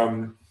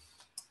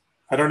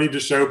to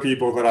show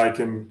people that I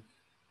can,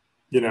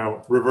 you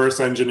know, reverse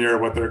engineer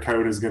what their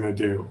code is going to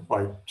do.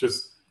 Like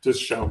just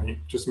show me,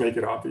 just make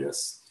it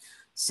obvious.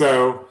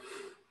 So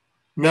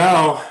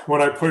now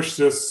when I push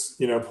this,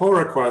 you know, pull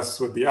requests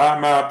with the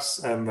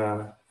AppMaps and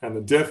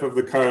the diff of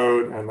the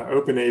code and the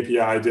open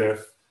API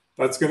diff,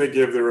 that's going to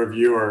give the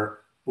reviewer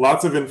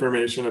lots of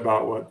information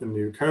about what the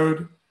new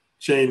code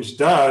change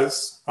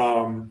does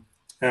and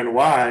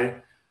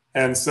why.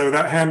 And so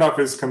that handoff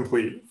is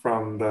complete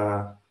from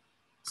the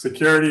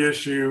security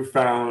issue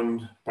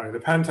found by the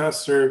pen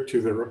tester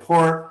to the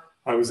report.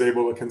 I was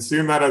able to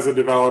consume that as a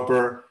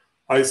developer,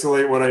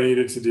 isolate what I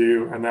needed to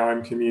do, and now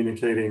I'm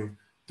communicating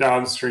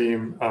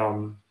downstream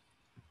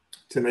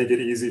to make it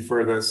easy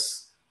for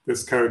this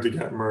code to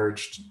get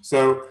merged.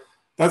 So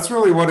that's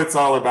really what it's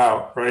all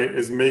about, right?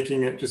 Is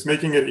making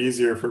it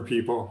easier for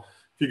people.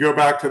 If you go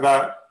back to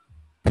that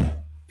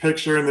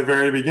picture in the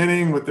very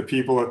beginning with the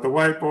people at the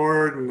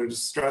whiteboard and they're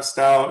just stressed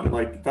out, and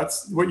like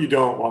that's what you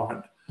don't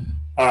want.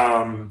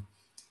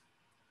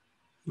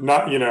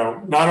 Not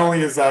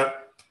only is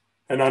that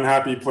an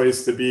unhappy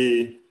place to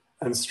be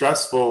and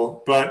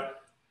stressful, but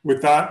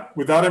with that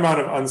amount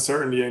of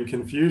uncertainty and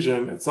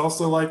confusion, it's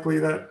also likely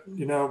that,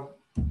 you know,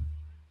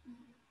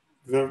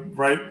 the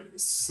right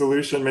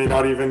solution may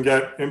not even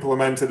get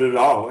implemented at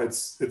all.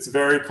 It's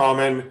very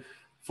common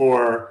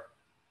for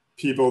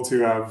people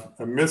to have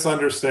a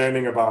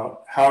misunderstanding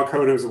about how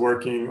code is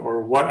working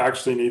or what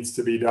actually needs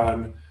to be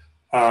done.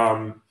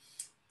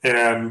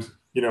 And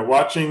you know,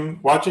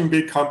 watching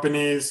big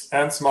companies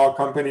and small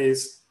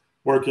companies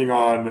working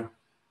on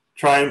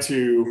trying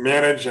to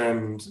manage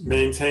and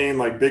maintain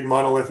like big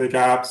monolithic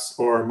apps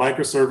or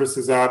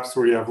microservices apps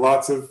where you have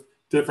lots of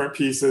different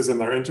pieces and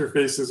their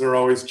interfaces are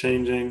always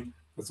changing.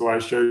 That's why I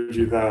showed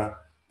you the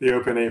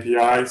open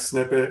API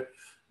snippet,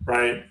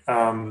 right?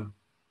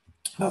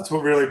 That's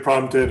what really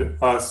prompted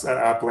us at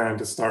AppLand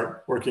to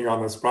start working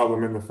on this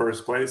problem in the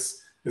first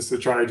place, is to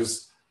try to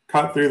just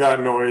cut through that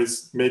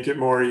noise, make it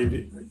more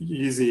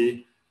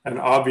easy and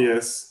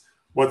obvious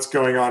what's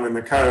going on in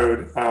the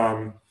code,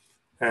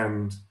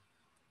 and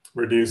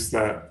reduce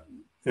that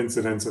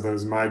incidence of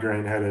those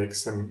migraine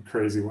headaches and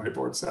crazy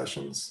whiteboard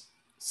sessions.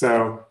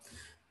 So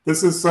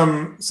this is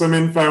some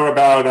info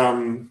about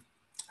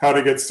how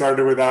to get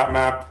started with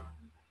AppMap.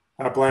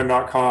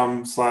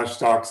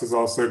 appland.com/docs is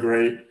also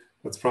great.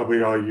 That's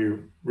probably all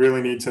you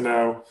really need to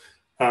know.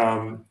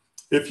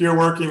 If you're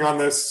working on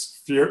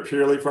this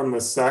purely from the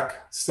sec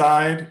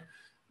side,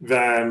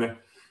 then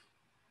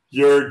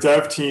your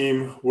dev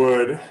team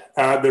would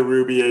add the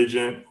Ruby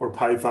agent or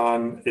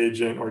Python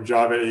agent or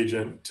Java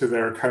agent to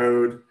their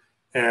code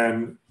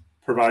and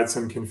provide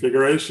some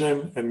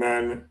configuration. And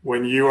then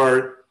when you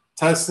are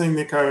testing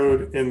the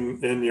code in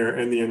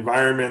the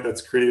environment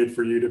that's created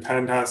for you to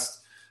pen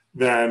test,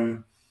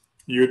 then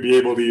you would be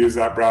able to use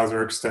that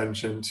browser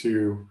extension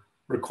to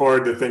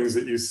record the things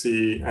that you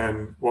see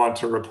and want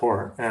to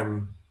report.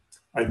 And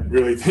I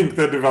really think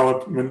the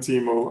development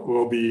team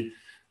will be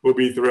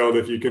thrilled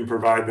if you can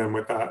provide them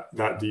with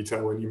that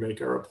detail when you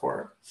make a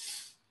report.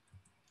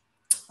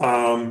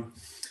 So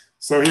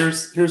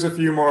here's a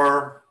few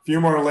more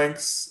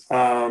links.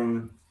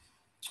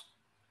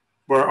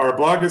 Where our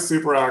blog is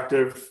super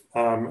active,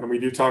 and we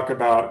do talk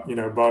about, you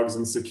know, bugs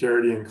and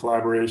security and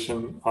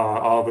collaboration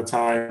all the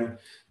time.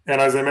 And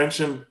as I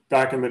mentioned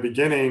back in the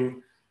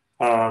beginning,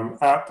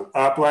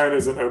 AppLand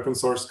is an open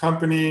source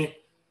company.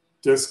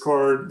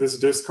 Discord, this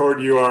Discord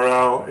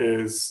URL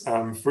is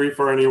free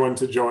for anyone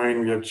to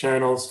join. We have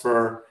channels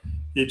for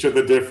each of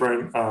the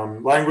different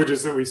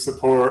languages that we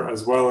support,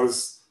 as well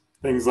as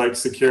things like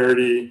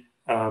security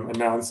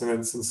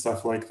announcements and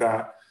stuff like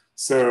that.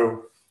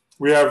 So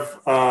we have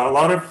a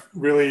lot of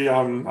really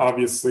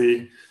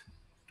obviously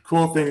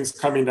cool things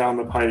coming down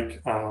the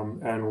pike,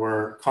 and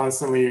we're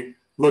constantly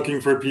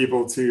looking for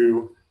people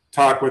to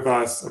talk with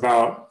us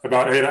about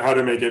how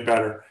to make it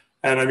better.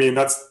 And I mean,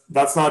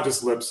 that's not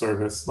just lip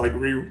service. Like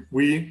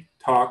we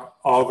talk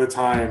all the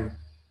time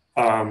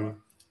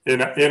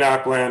in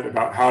AppLand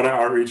about how to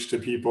outreach to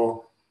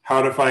people,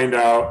 how to find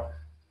out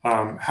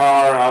how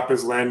our app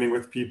is landing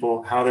with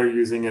people, how they're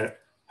using it,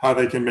 how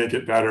they can make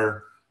it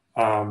better.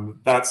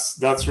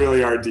 That's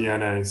really our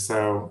DNA.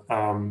 So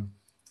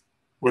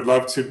would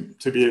love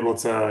to be able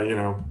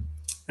to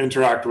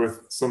interact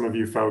with some of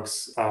you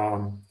folks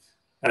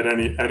at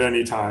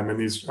any time, and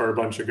these are a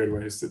bunch of good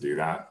ways to do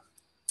that.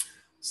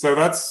 So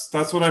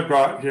that's what I've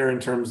got here in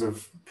terms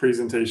of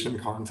presentation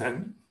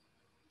content.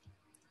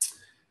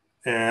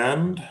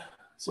 And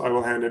so I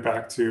will hand it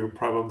back to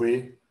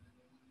probably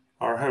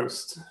our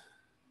host.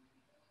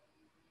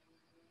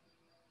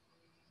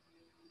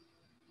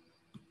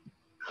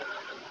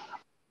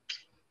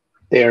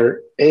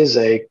 There is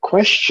a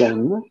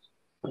question.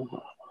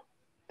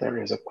 There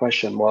is a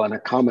question, well, and a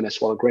comment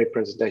as well. A great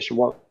presentation.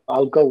 Well,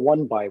 I'll go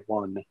one by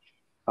one.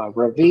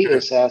 Ravi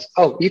is asked,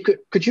 oh,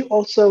 could you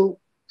also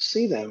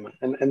see them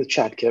in the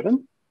chat,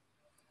 Kevin?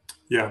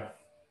 Yeah.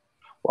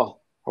 Well,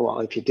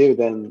 if you do,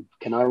 then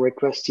can I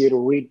request you to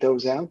read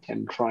those out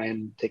and try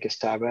and take a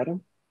stab at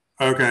them?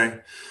 Okay.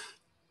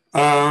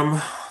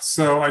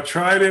 So I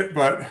tried it,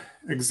 but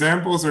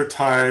examples are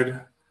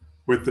tied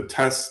with the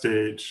test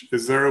stage.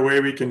 Is there a way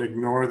we can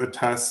ignore the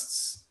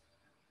tests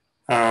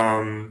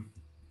and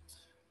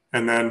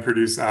then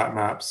produce app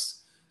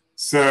maps?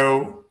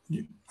 So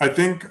I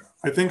think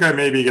I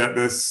maybe get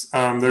this.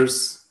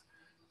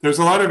 There's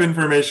a lot of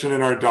information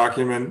in our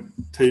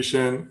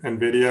documentation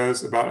and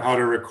videos about how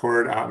to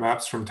record app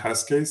maps from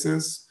test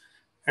cases.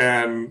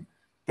 And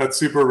that's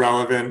super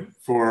relevant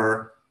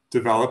for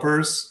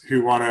developers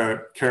who want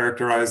to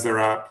characterize their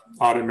app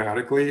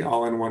automatically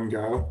all in one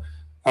go.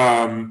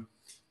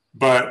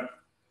 But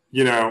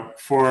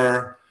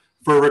for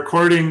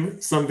recording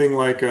something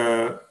like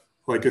a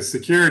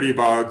security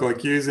bug,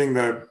 like using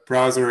the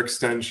browser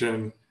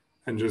extension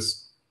and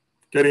just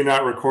getting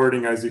that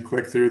recording as you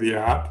click through the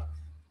app,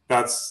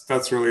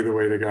 that's really the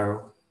way to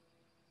go.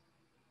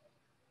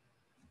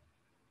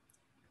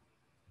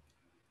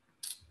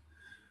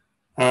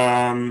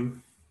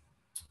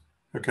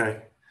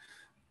 Okay.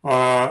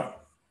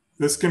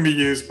 This can be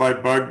used by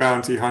bug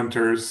bounty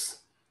hunters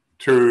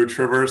to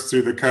traverse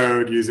through the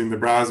code using the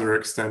browser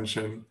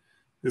extension.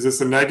 Is this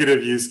a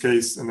negative use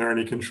case, and are there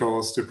any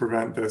controls to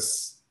prevent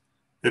this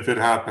if it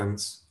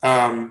happens?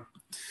 Yeah,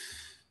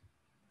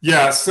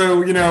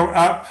 so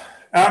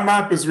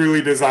AppMap is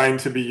really designed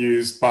to be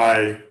used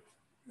by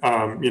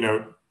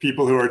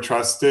people who are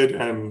trusted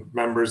and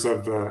members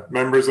of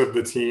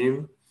the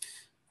team.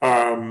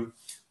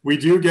 We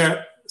do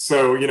get,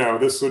 so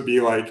this would be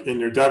like in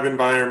your dev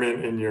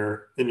environment, in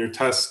your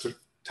test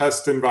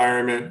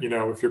environment.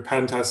 If you're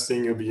pen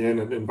testing, you'll be in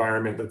an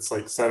environment that's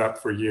like set up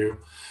for you.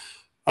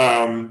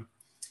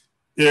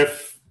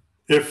 If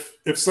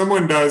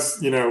someone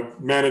does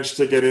manage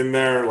to get in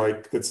there,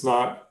 like they're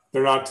not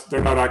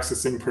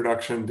accessing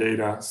production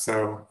data,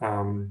 so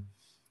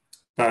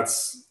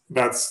that's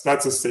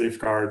a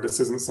safeguard. This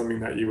isn't something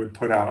that you would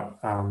put out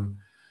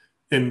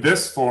in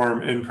this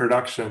form in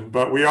production,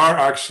 but we are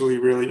actually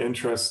really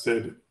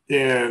interested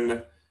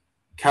in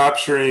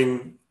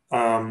capturing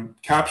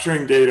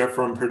data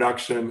from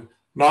production,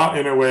 not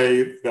in a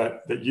way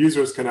that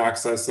users can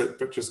access it,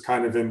 but just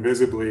kind of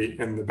invisibly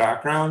in the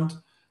background.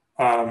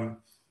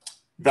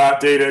 That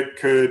data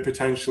could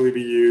potentially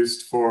be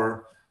used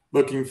for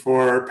looking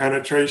for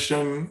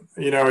penetration,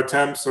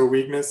 attempts or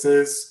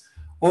weaknesses,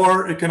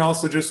 or it can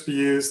also just be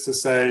used to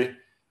say,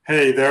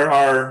 hey,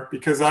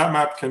 because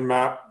AppMap can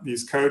map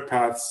these code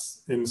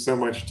paths in so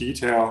much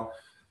detail,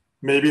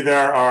 maybe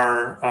there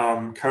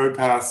are code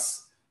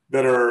paths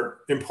that are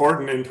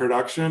important in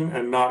production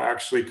and not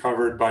actually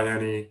covered by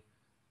any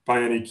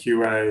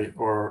QA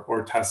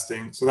or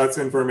testing. So that's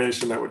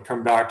information that would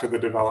come back to the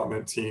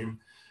development team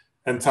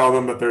and tell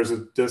them that there's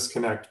a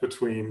disconnect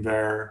between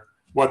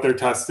what they're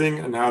testing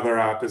and how their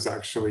app is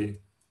actually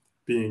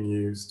being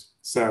used.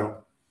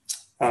 So,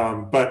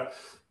 but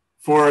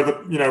for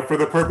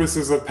the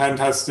purposes of pen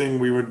testing,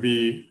 we would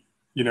be,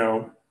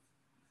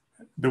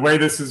 the way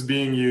this is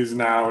being used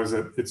now is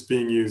that it's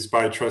being used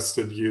by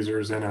trusted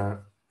users in an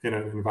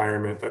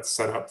environment that's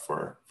set up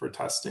for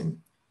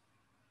testing.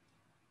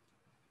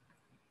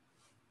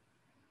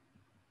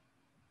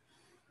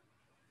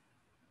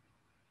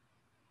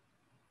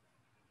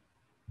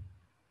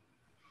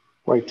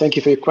 Great, thank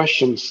you for your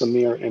questions,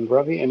 Samir and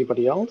Ravi.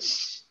 Anybody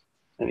else?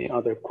 Any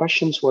other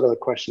questions? What other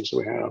questions do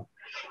we have?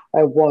 I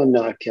have one,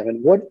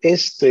 Kevin. What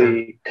is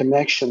the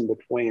connection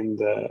between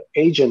the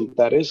agent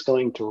that is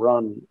going to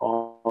run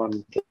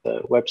on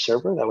the web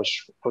server that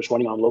was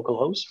running on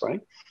localhost,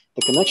 right?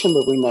 The connection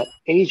between that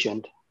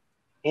agent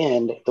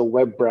and the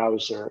web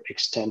browser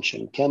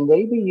extension, can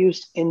they be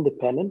used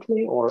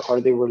independently, or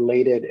are they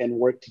related and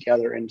work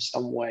together in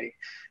some way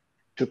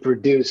to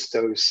produce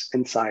those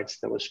insights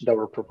that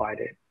were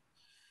provided?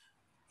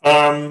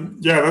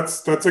 Yeah,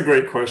 that's a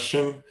great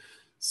question.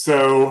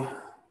 So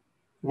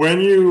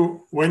when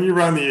you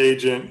run the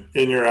agent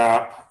in your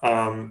app,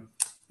 and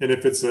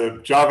if it's a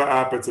Java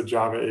app, it's a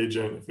Java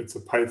agent. If it's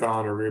a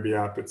Python or Ruby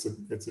app, it's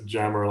a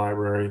gem or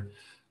library.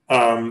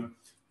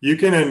 You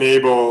can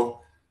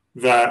enable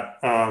that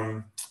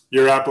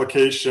your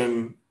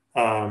application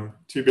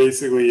to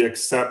basically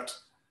accept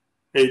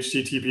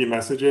HTTP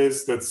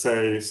messages that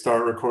say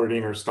start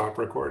recording or stop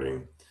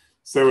recording.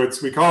 So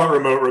we call it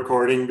remote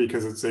recording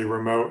because it's a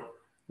remote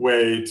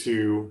way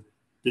to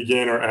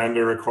begin or end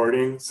a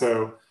recording.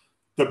 So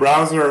the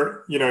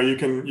browser, you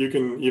can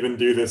even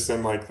do this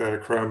in like the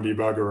Chrome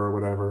debugger or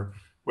whatever.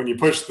 When you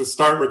push the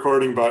start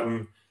recording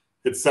button,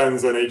 it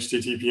sends an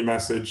HTTP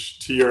message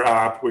to your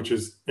app, which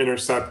is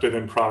intercepted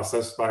and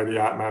processed by the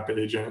AppMap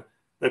agent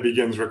that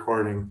begins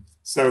recording.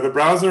 So the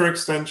browser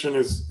extension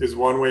is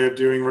one way of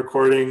doing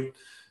recording.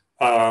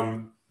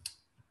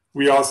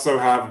 We also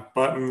have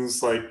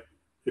buttons like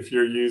if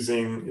you're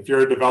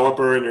a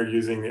developer and you're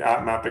using the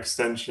AppMap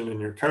extension in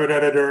your code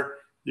editor,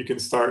 you can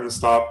start and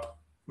stop,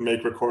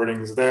 make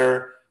recordings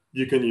there.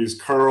 You can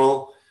use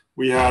curl.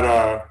 We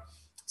had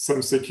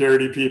some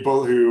security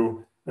people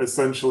who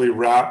essentially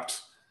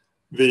wrapped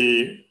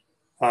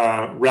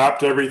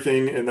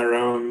everything in their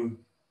own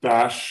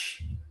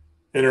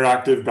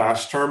interactive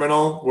bash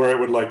terminal where it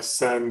would like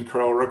send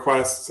curl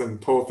requests and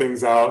pull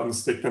things out and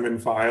stick them in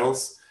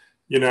files,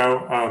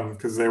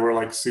 because they were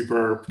like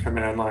super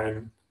command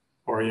line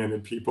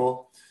oriented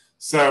people.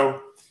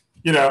 So,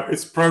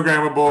 it's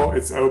programmable,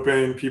 it's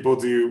open, people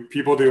do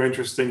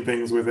interesting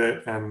things with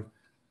it. And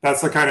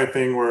that's the kind of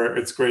thing where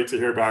it's great to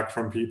hear back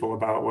from people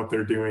about what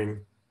they're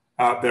doing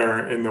out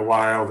there in the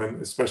wild,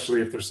 and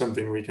especially if there's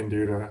something we can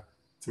do to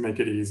make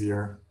it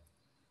easier.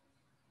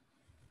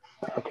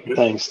 Okay,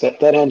 thanks.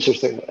 That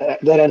answers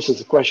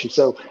the question.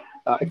 So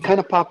it kind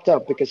of popped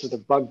up because of the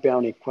bug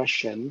bounty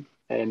question,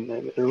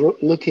 and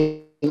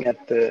looking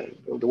at the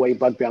way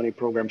bug bounty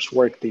programs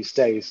work these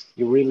days,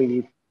 you really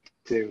need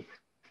to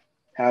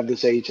have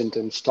this agent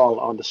installed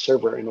on the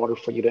server in order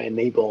for you to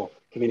enable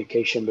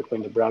communication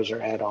between the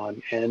browser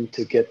add-on and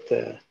to get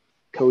the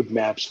code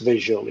maps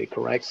visually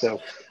correct. So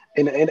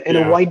in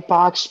a white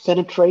box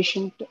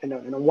penetration, in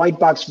a white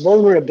box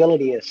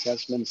vulnerability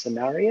assessment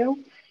scenario,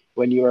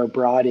 when you are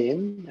brought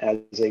in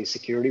as a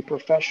security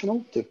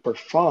professional to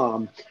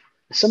perform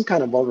some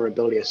kind of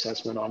vulnerability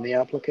assessment on the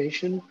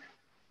application,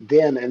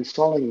 then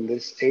installing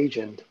this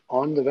agent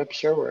on the web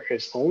server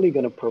is only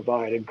going to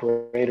provide a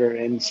greater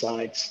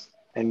insights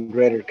and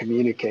greater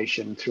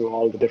communication through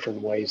all the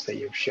different ways that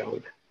you've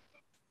showed.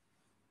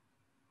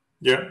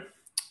 Yep,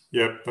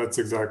 that's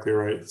exactly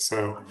right.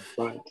 So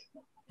right.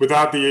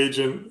 Without the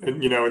agent,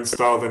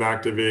 installed and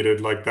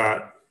activated, like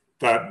that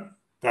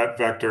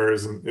vector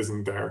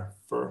isn't there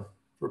for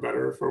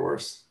better or for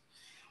worse.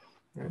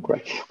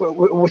 Right. Well,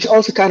 which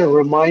also kind of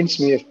reminds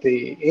me of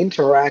the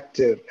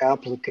interactive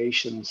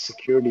application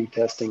security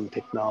testing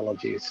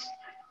technologies,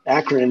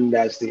 acronymed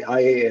as the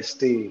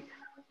IASD,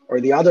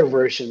 or the other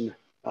version,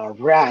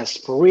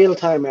 RASP,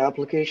 real-time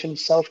application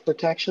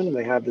self-protection.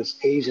 They have this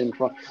agent.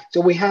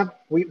 So we've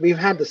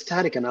had the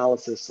static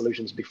analysis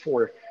solutions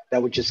before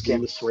that would just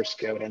scan the source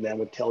code and then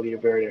would tell you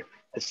where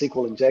a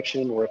SQL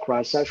injection or a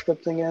cross-site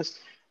scripting is.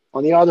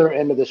 On the other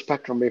end of the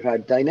spectrum, we've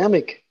had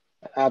dynamic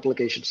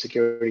application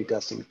security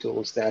testing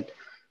tools that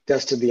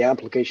tested the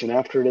application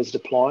after it is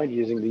deployed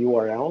using the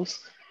URLs.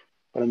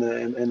 But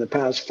in the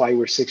past 5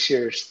 or 6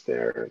 years,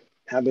 there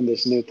have been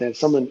this new thing.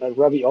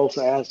 Ravi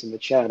also asked in the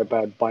chat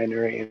about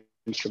binary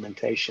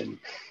instrumentation.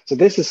 So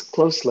this is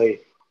closely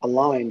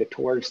aligned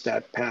towards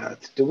that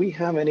path. Do we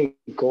have any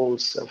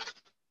goals of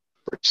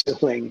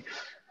pursuing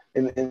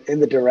in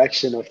the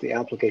direction of the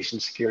application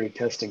security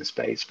testing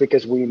space?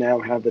 Because we now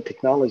have the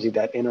technology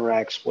that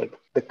interacts with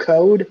the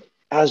code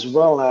as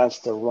well as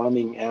the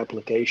running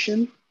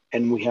application,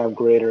 and we have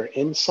greater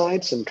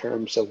insights in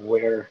terms of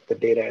where the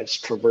data is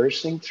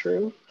traversing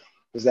through.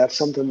 Is that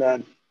something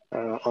that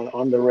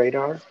on the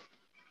radar?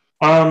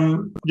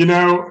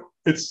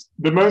 It's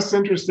the most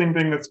interesting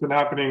thing that's been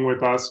happening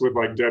with us with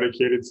like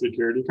dedicated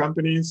security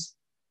companies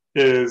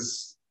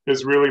is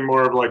really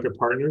more of like a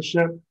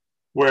partnership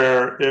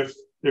where if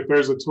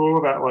there's a tool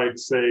that like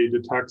say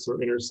detects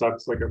or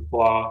intercepts like a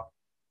flaw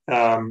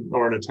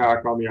or an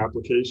attack on the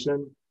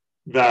application,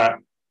 that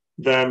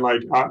then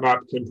like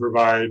AppMap can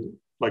provide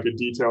like a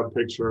detailed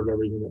picture of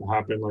everything that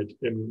happened like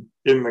in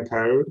the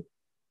code.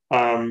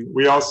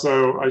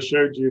 I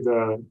showed you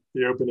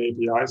the open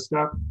API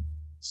step.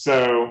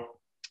 So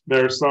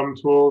there are some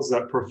tools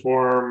that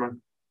perform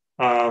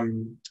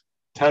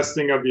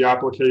testing of the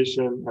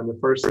application, and the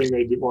first thing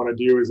they want to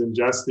do is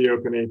ingest the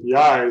open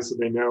API so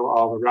they know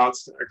all the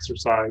routes to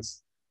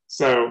exercise.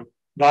 So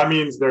that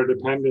means they're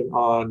dependent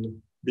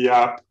on the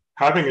app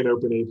having an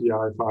open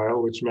API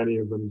file, which many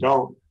of them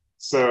don't.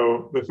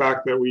 So the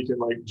fact that we can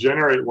like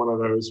generate one of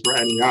those for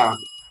any app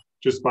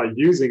just by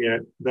using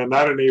it, then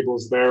that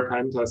enables their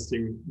pen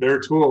testing, their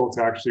tool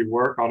to actually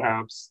work on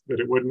apps that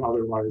it wouldn't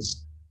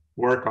otherwise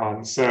work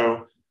on.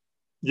 So,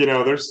 you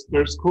know,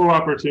 there's cool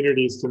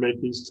opportunities to make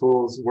these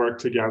tools work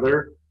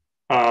together,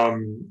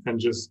 and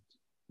just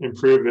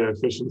improve the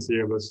efficiency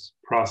of this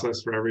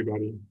process for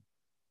everybody.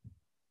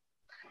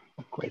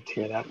 Great to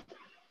hear that.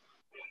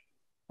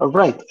 All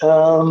right,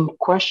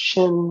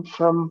 question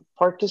from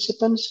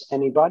participants,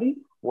 anybody?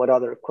 What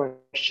other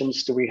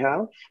questions do we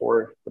have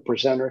for the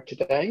presenter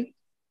today?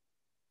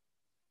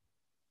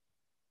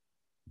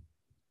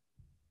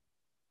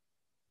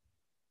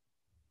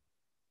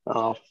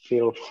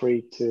 Feel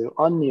free to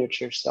unmute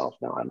yourself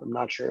now. I'm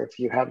not sure if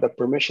you have the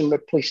permission,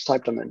 but please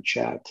type them in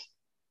chat.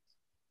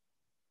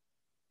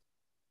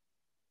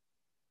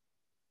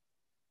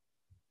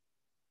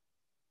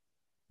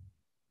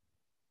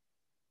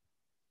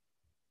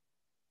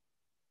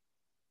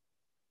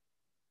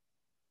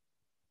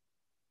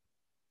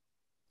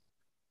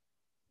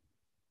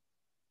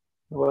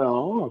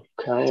 Well,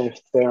 okay, if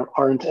there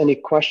aren't any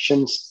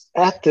questions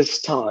at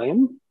this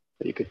time,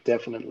 you could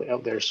definitely, oh,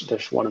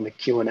 there's one in the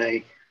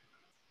Q&A.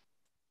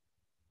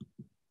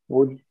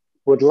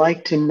 Would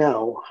like to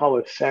know how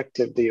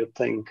effective do you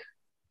think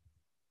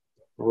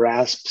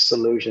RASP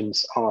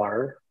solutions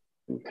are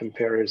in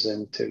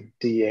comparison to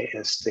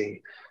DAST?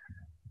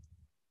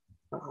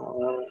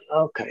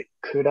 Okay,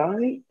 could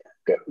I?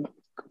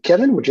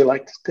 Kevin, would you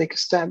like to take a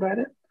stab at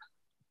it?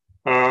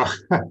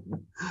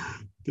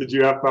 Did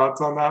you have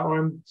thoughts on that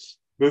one?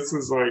 This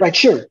is like... Right,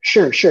 sure.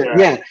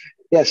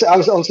 Yeah, so I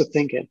was also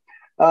thinking,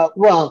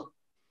 well,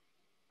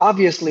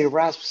 obviously,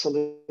 RASP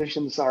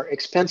solutions are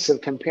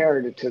expensive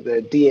compared to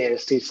the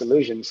DAST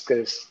solutions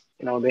because,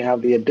 you know, they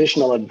have the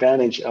additional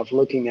advantage of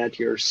looking at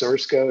your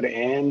source code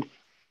and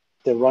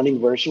the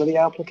running version of the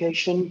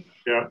application.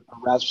 Yeah.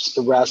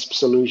 The RASP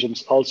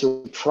solutions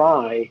also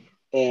try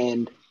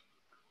and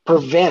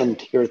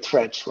prevent your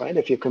threats, right?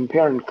 If you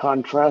compare and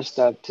contrast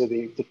that to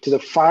the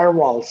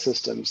firewall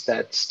systems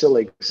that still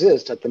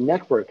exist at the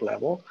network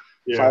level,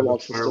 firewall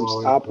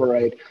systems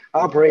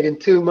operate in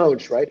two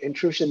modes, right?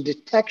 Intrusion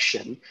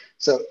detection.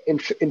 So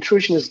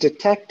intrusion is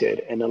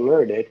detected and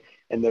alerted,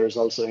 and there's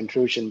also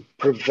intrusion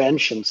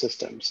prevention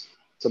systems.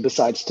 So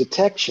besides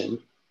detection,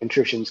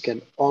 intrusions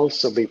can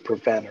also be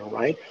prevented,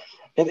 right?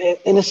 And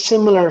in a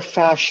similar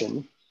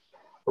fashion,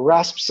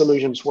 RASP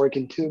solutions work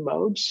in two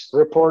modes: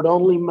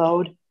 report-only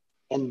mode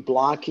and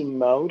blocking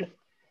mode.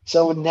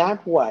 So in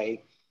that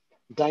way,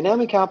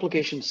 dynamic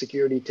application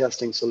security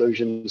testing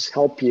solutions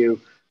help you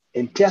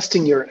in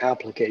testing your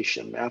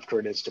application after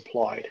it is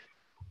deployed.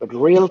 But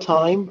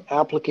real-time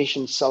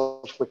application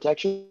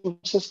self-protection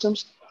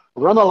systems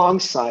run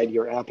alongside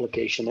your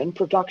application in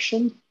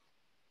production.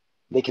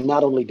 They can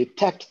not only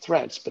detect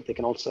threats, but they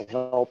can also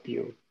help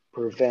you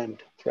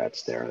prevent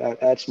threats there.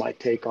 That's my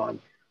take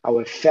on how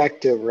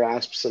effective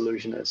RASP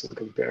solution is in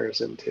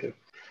comparison to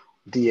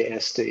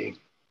DAST.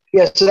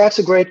 Yeah, so that's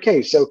a great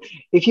case. So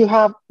if you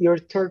have your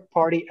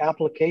third-party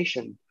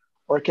application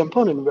or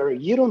component where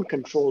you don't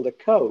control the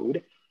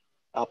code,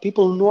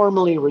 people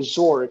normally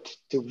resort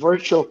to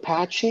virtual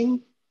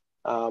patching.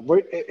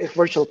 If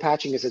virtual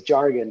patching is a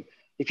jargon,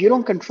 if you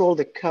don't control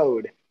the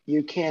code,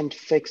 you can't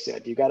fix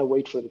it. You got to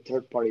wait for the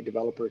third-party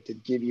developer to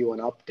give you an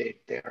update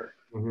there.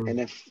 Mm-hmm.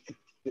 And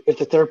if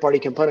the third-party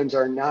components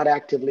are not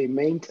actively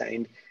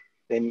maintained,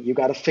 then you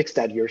got to fix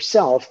that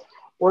yourself.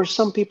 Or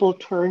some people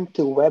turn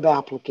to web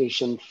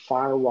application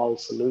firewall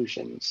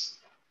solutions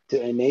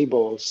to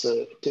enable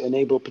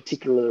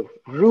particular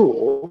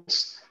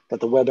rules that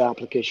the web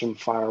application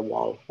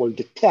firewall will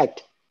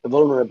detect the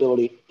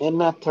vulnerability in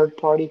that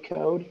third-party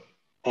code,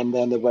 and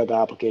then the web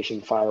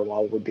application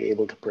firewall would be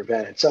able to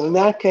prevent it. So in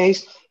that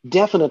case,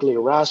 definitely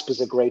RASP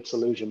is a great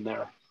solution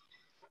there.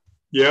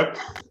 Yep,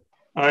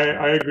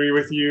 I agree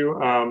with you,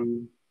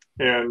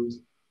 and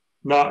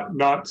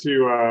not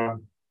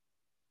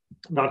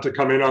to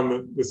come in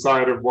on the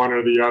side of one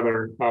or the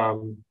other,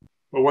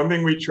 but one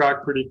thing we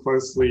track pretty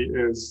closely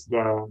is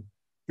the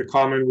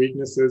common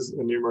weaknesses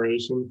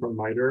enumeration from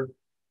MITRE.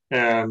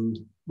 And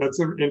that's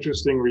an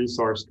interesting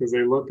resource because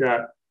they look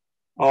at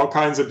all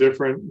kinds of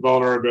different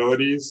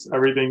vulnerabilities,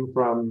 everything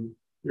from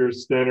your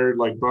standard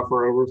like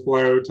buffer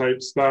overflow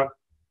type stuff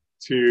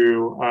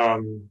to,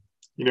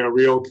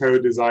 real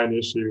code design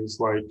issues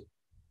like,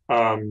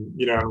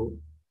 the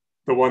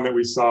one that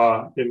we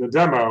saw in the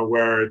demo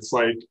where it's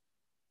like,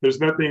 there's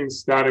nothing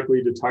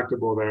statically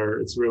detectable there.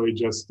 It's really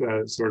just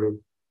a sort of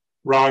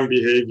wrong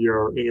behavior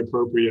or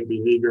inappropriate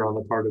behavior on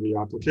the part of the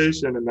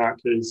application. In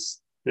that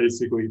case,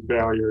 basically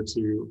failure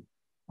to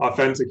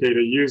authenticate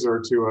a user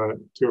to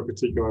a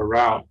particular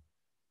route.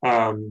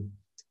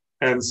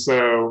 And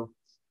so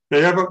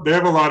they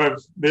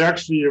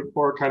actually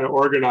kind of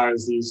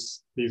organize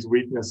these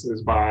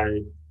weaknesses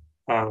by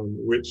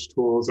which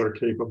tools are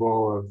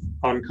capable of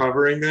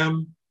uncovering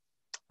them.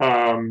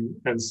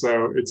 And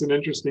so it's an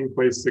interesting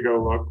place to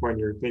go look when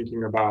you're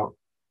thinking about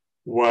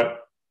what,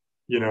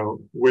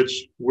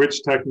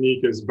 which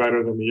technique is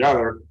better than the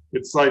other.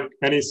 It's like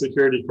any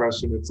security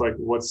question. It's like,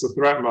 what's the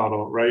threat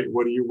model, right?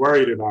 What are you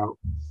worried about?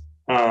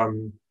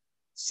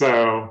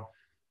 So,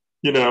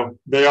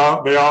 they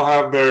all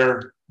have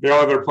their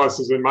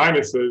pluses and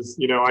minuses.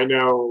 I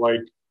know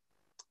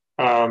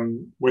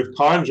with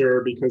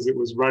Conjure, because it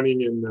was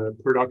running in the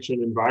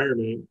production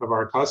environment of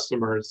our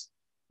customers,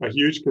 a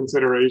huge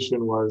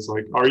consideration was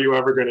like, are you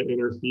ever going to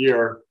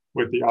interfere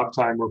with the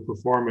uptime or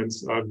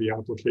performance of the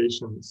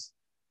applications?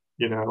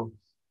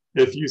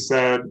 If you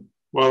said,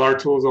 well, our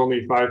tool's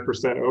only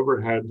 5%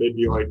 overhead, they'd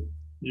be like,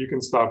 you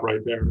can stop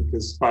right there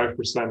because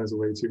 5% is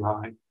way too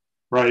high,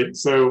 right?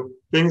 So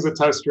things that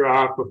test your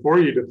app before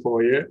you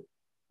deploy it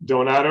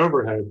don't add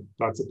overhead.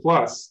 That's a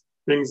plus.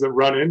 Things that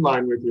run in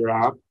line with your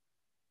app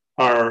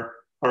are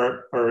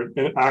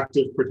an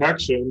active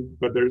protection,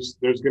 but there's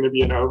going to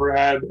be an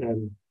overhead,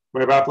 and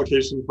web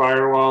application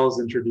firewalls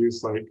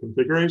introduce like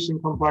configuration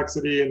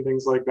complexity and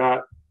things like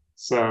that.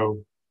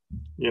 So,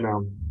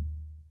 the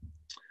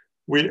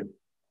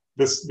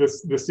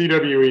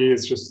CWE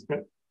is just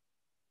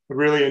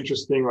really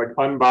interesting, like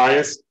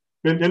unbiased.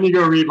 Then you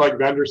go read like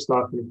vendor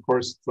stuff, and of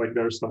course, like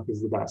their stuff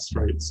is the best,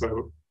 right?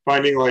 So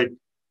finding like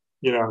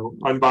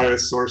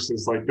unbiased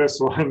sources like this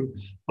one,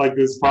 like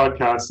this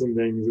podcast and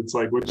things, it's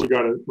like what you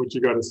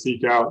gotta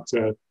seek out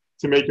to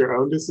make your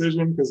own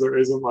decision, because there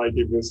isn't like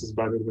if this is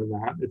better than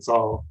that. It's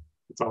all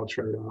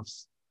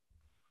trade-offs.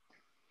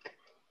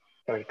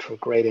 Very true.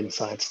 Great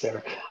insights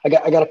there. I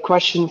got a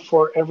question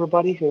for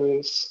everybody who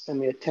is in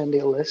the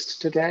attendee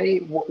list today.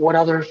 What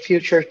other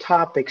future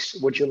topics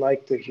would you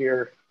like to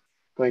hear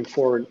going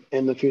forward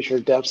in the future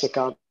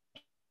DevSecOps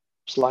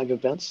live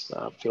events?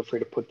 Feel free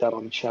to put that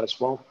on the chat as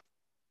well.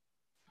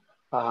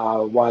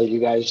 While you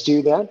guys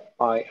do that,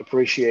 I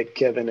appreciate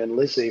Kevin and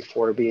Lizzie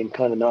for being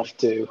kind enough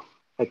to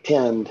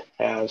attend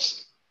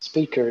as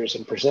speakers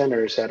and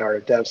presenters at our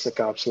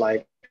DevSecOps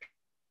live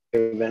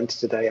events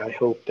today. I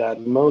hope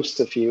that most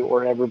of you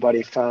or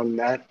everybody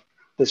found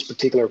this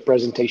particular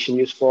presentation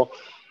useful.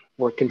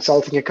 We're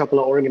consulting a couple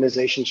of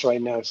organizations right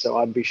now, so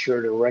I'd be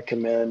sure to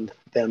recommend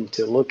them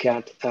to look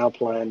at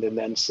AppLand and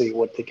then see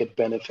what they could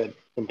benefit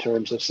in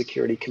terms of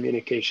security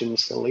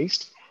communications at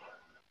least.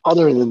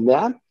 Other than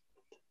that,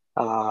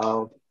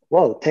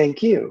 well,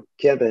 thank you,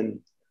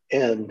 Kevin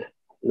and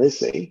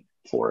Lizzie,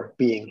 for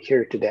being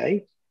here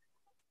today.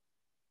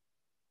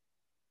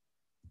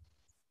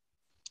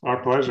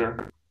 Our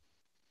pleasure.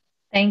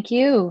 Thank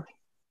you.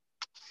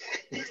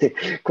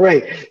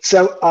 Great.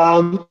 So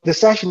the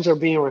sessions are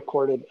being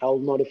recorded. I'll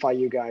notify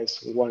you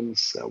guys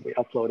once we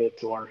upload it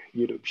to our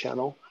YouTube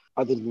channel.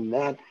 Other than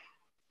that,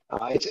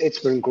 it's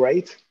been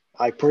great.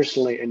 I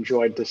personally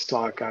enjoyed this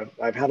talk.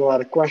 I've had a lot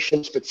of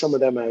questions, but some of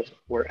them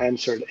were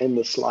answered in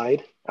the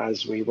slide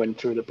as we went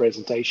through the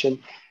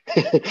presentation.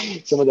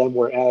 Some of them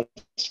were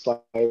asked by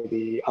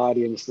the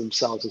audience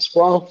themselves as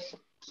well.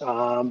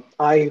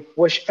 I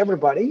wish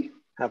everybody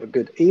have a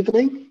good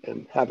evening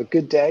and have a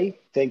good day.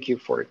 Thank you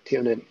for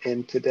tuning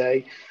in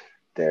today.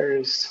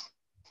 There's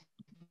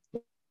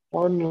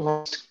one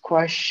last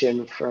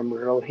question from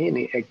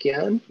Rohini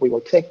again. We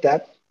will take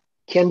that.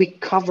 Can we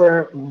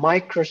cover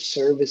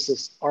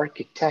microservices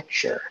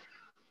architecture?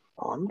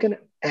 I'm going to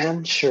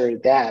answer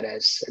that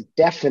as a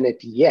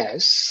definite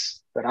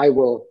yes, but I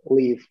will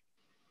leave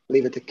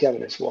it to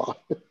Kevin as well.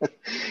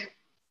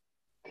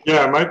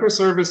 Yeah,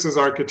 microservices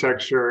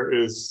architecture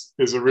is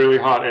a really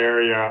hot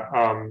area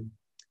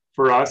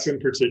for us in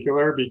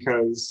particular,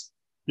 because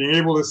being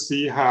able to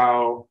see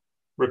how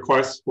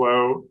requests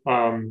flow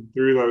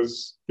through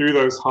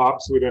those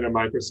hops within a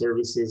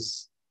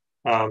microservices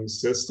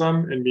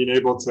system, and being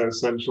able to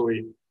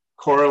essentially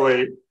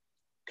correlate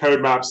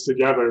code maps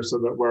together so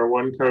that where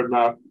one code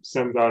map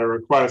sends out a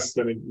request,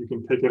 then you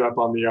can pick it up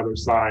on the other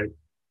side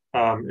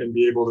and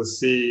be able to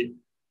see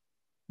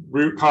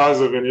root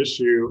cause of an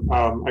issue.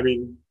 I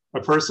mean,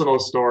 a personal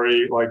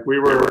story, like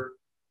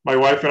my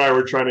wife and I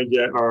were trying to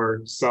get our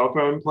cell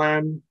phone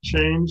plan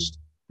changed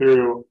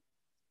through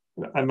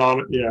a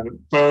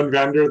phone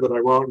vendor that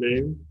I won't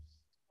name.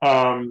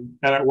 And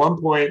at one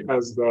point,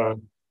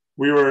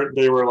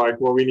 they were like,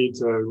 well, we need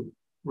to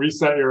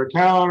reset your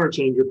account or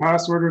change your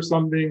password or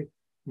something.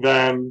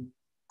 Then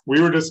we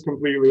were just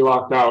completely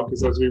locked out,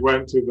 because as we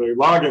went to the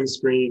login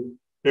screen,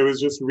 it was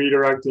just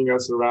redirecting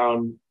us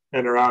around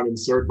and around in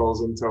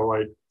circles until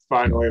like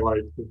finally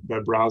like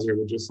the browser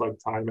would just like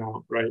time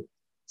out, right?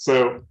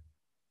 So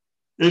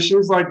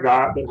issues like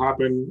that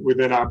happen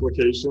within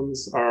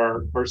applications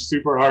are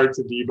super hard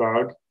to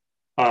debug.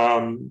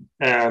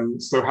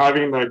 And so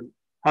having the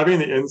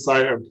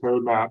insight of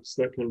code maps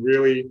that can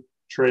really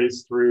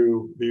trace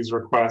through these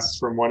requests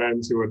from one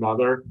end to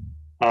another,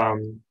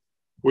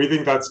 we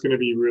think that's going to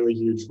be really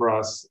huge for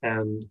us.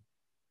 And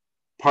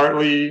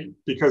partly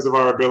because of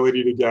our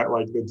ability to get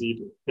like the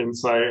deep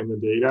insight in the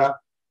data,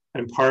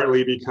 and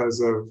partly because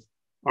of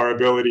our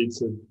ability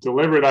to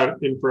deliver that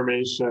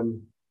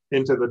information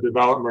into the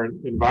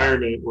development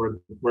environment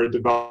where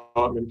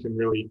development can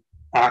really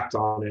act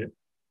on it.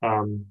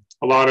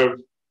 A lot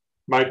of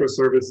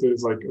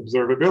microservices like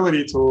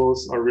observability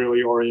tools are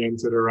really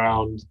oriented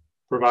around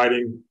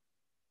providing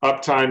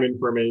uptime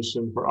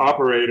information for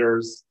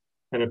operators.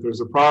 And if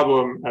there's a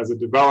problem as a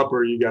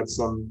developer, you get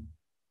some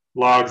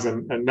logs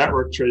and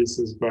network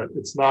traces, but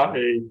it's not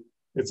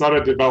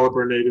a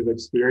developer native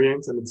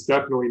experience, and it's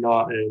definitely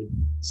not a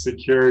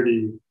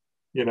security,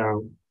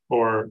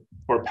 or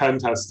pen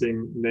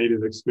testing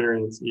native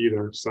experience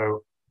either.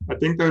 So I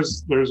think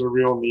there's a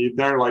real need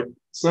there. Like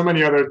so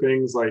many other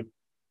things, like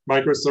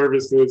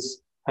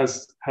microservices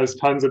has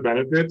tons of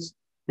benefits,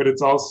 but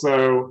it's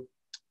also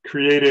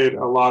created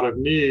a lot of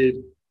need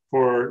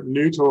for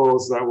new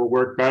tools that will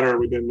work better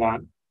within that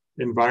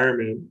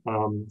environment.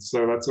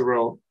 So that's a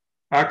real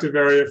active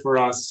area for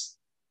us,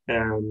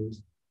 and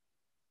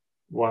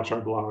watch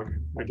our blog,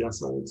 I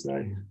guess I would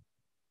say.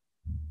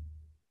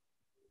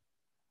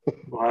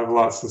 Well, I have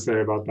lots to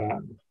say about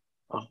that.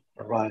 Oh,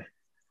 all right.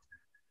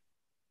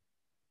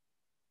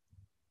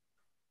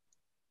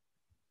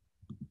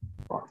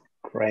 Oh,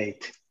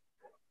 great.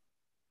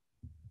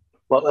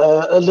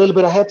 Well, a little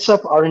bit of heads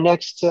up. Our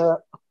next,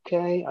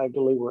 okay, I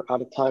believe we're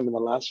out of time in the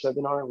last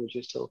webinar. We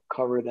just will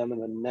cover them in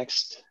the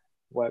next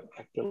web.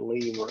 I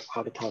believe we're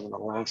out of time in the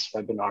last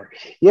webinar.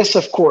 Yes,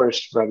 of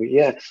course, Ravi.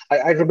 Yeah,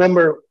 I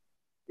remember,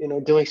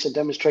 doing some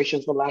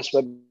demonstrations in the last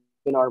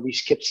webinar. We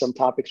skipped some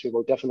topics. We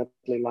will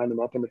definitely line them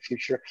up in the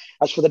future.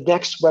 As for the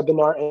next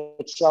webinar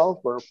itself,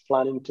 we're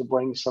planning to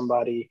bring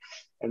somebody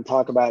and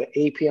talk about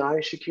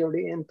API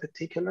security in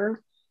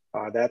particular.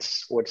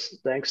 That's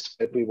what's next,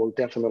 but we will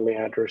definitely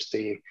address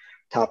the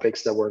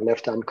topics that were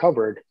left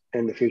uncovered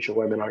in the future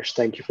webinars.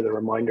 Thank you for the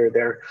reminder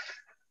there.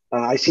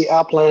 I see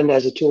AppLand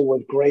as a tool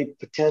with great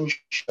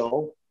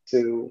potential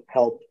to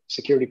help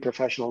security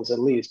professionals, at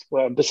least,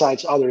 well,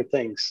 besides other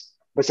things,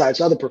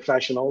 besides other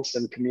professionals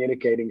and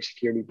communicating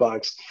security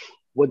bugs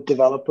with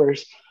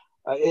developers.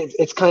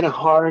 It's kind of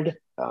hard.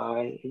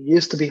 It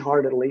used to be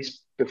hard, at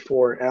least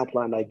before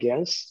AppLand, I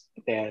guess,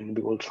 and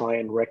we will try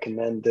and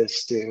recommend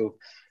this to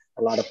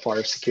a lot of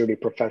our security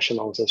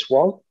professionals as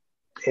well.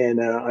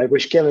 And I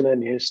wish Kevin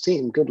and his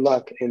team good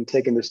luck in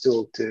taking this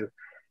tool to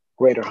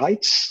greater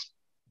heights.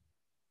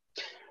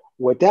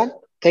 With that,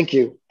 thank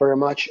you very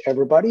much,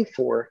 everybody,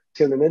 for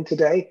tuning in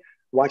today.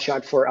 Watch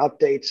out for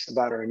updates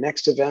about our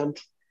next event,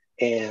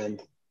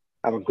 and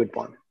have a good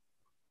one.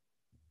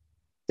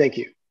 Thank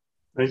you.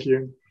 Thank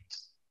you.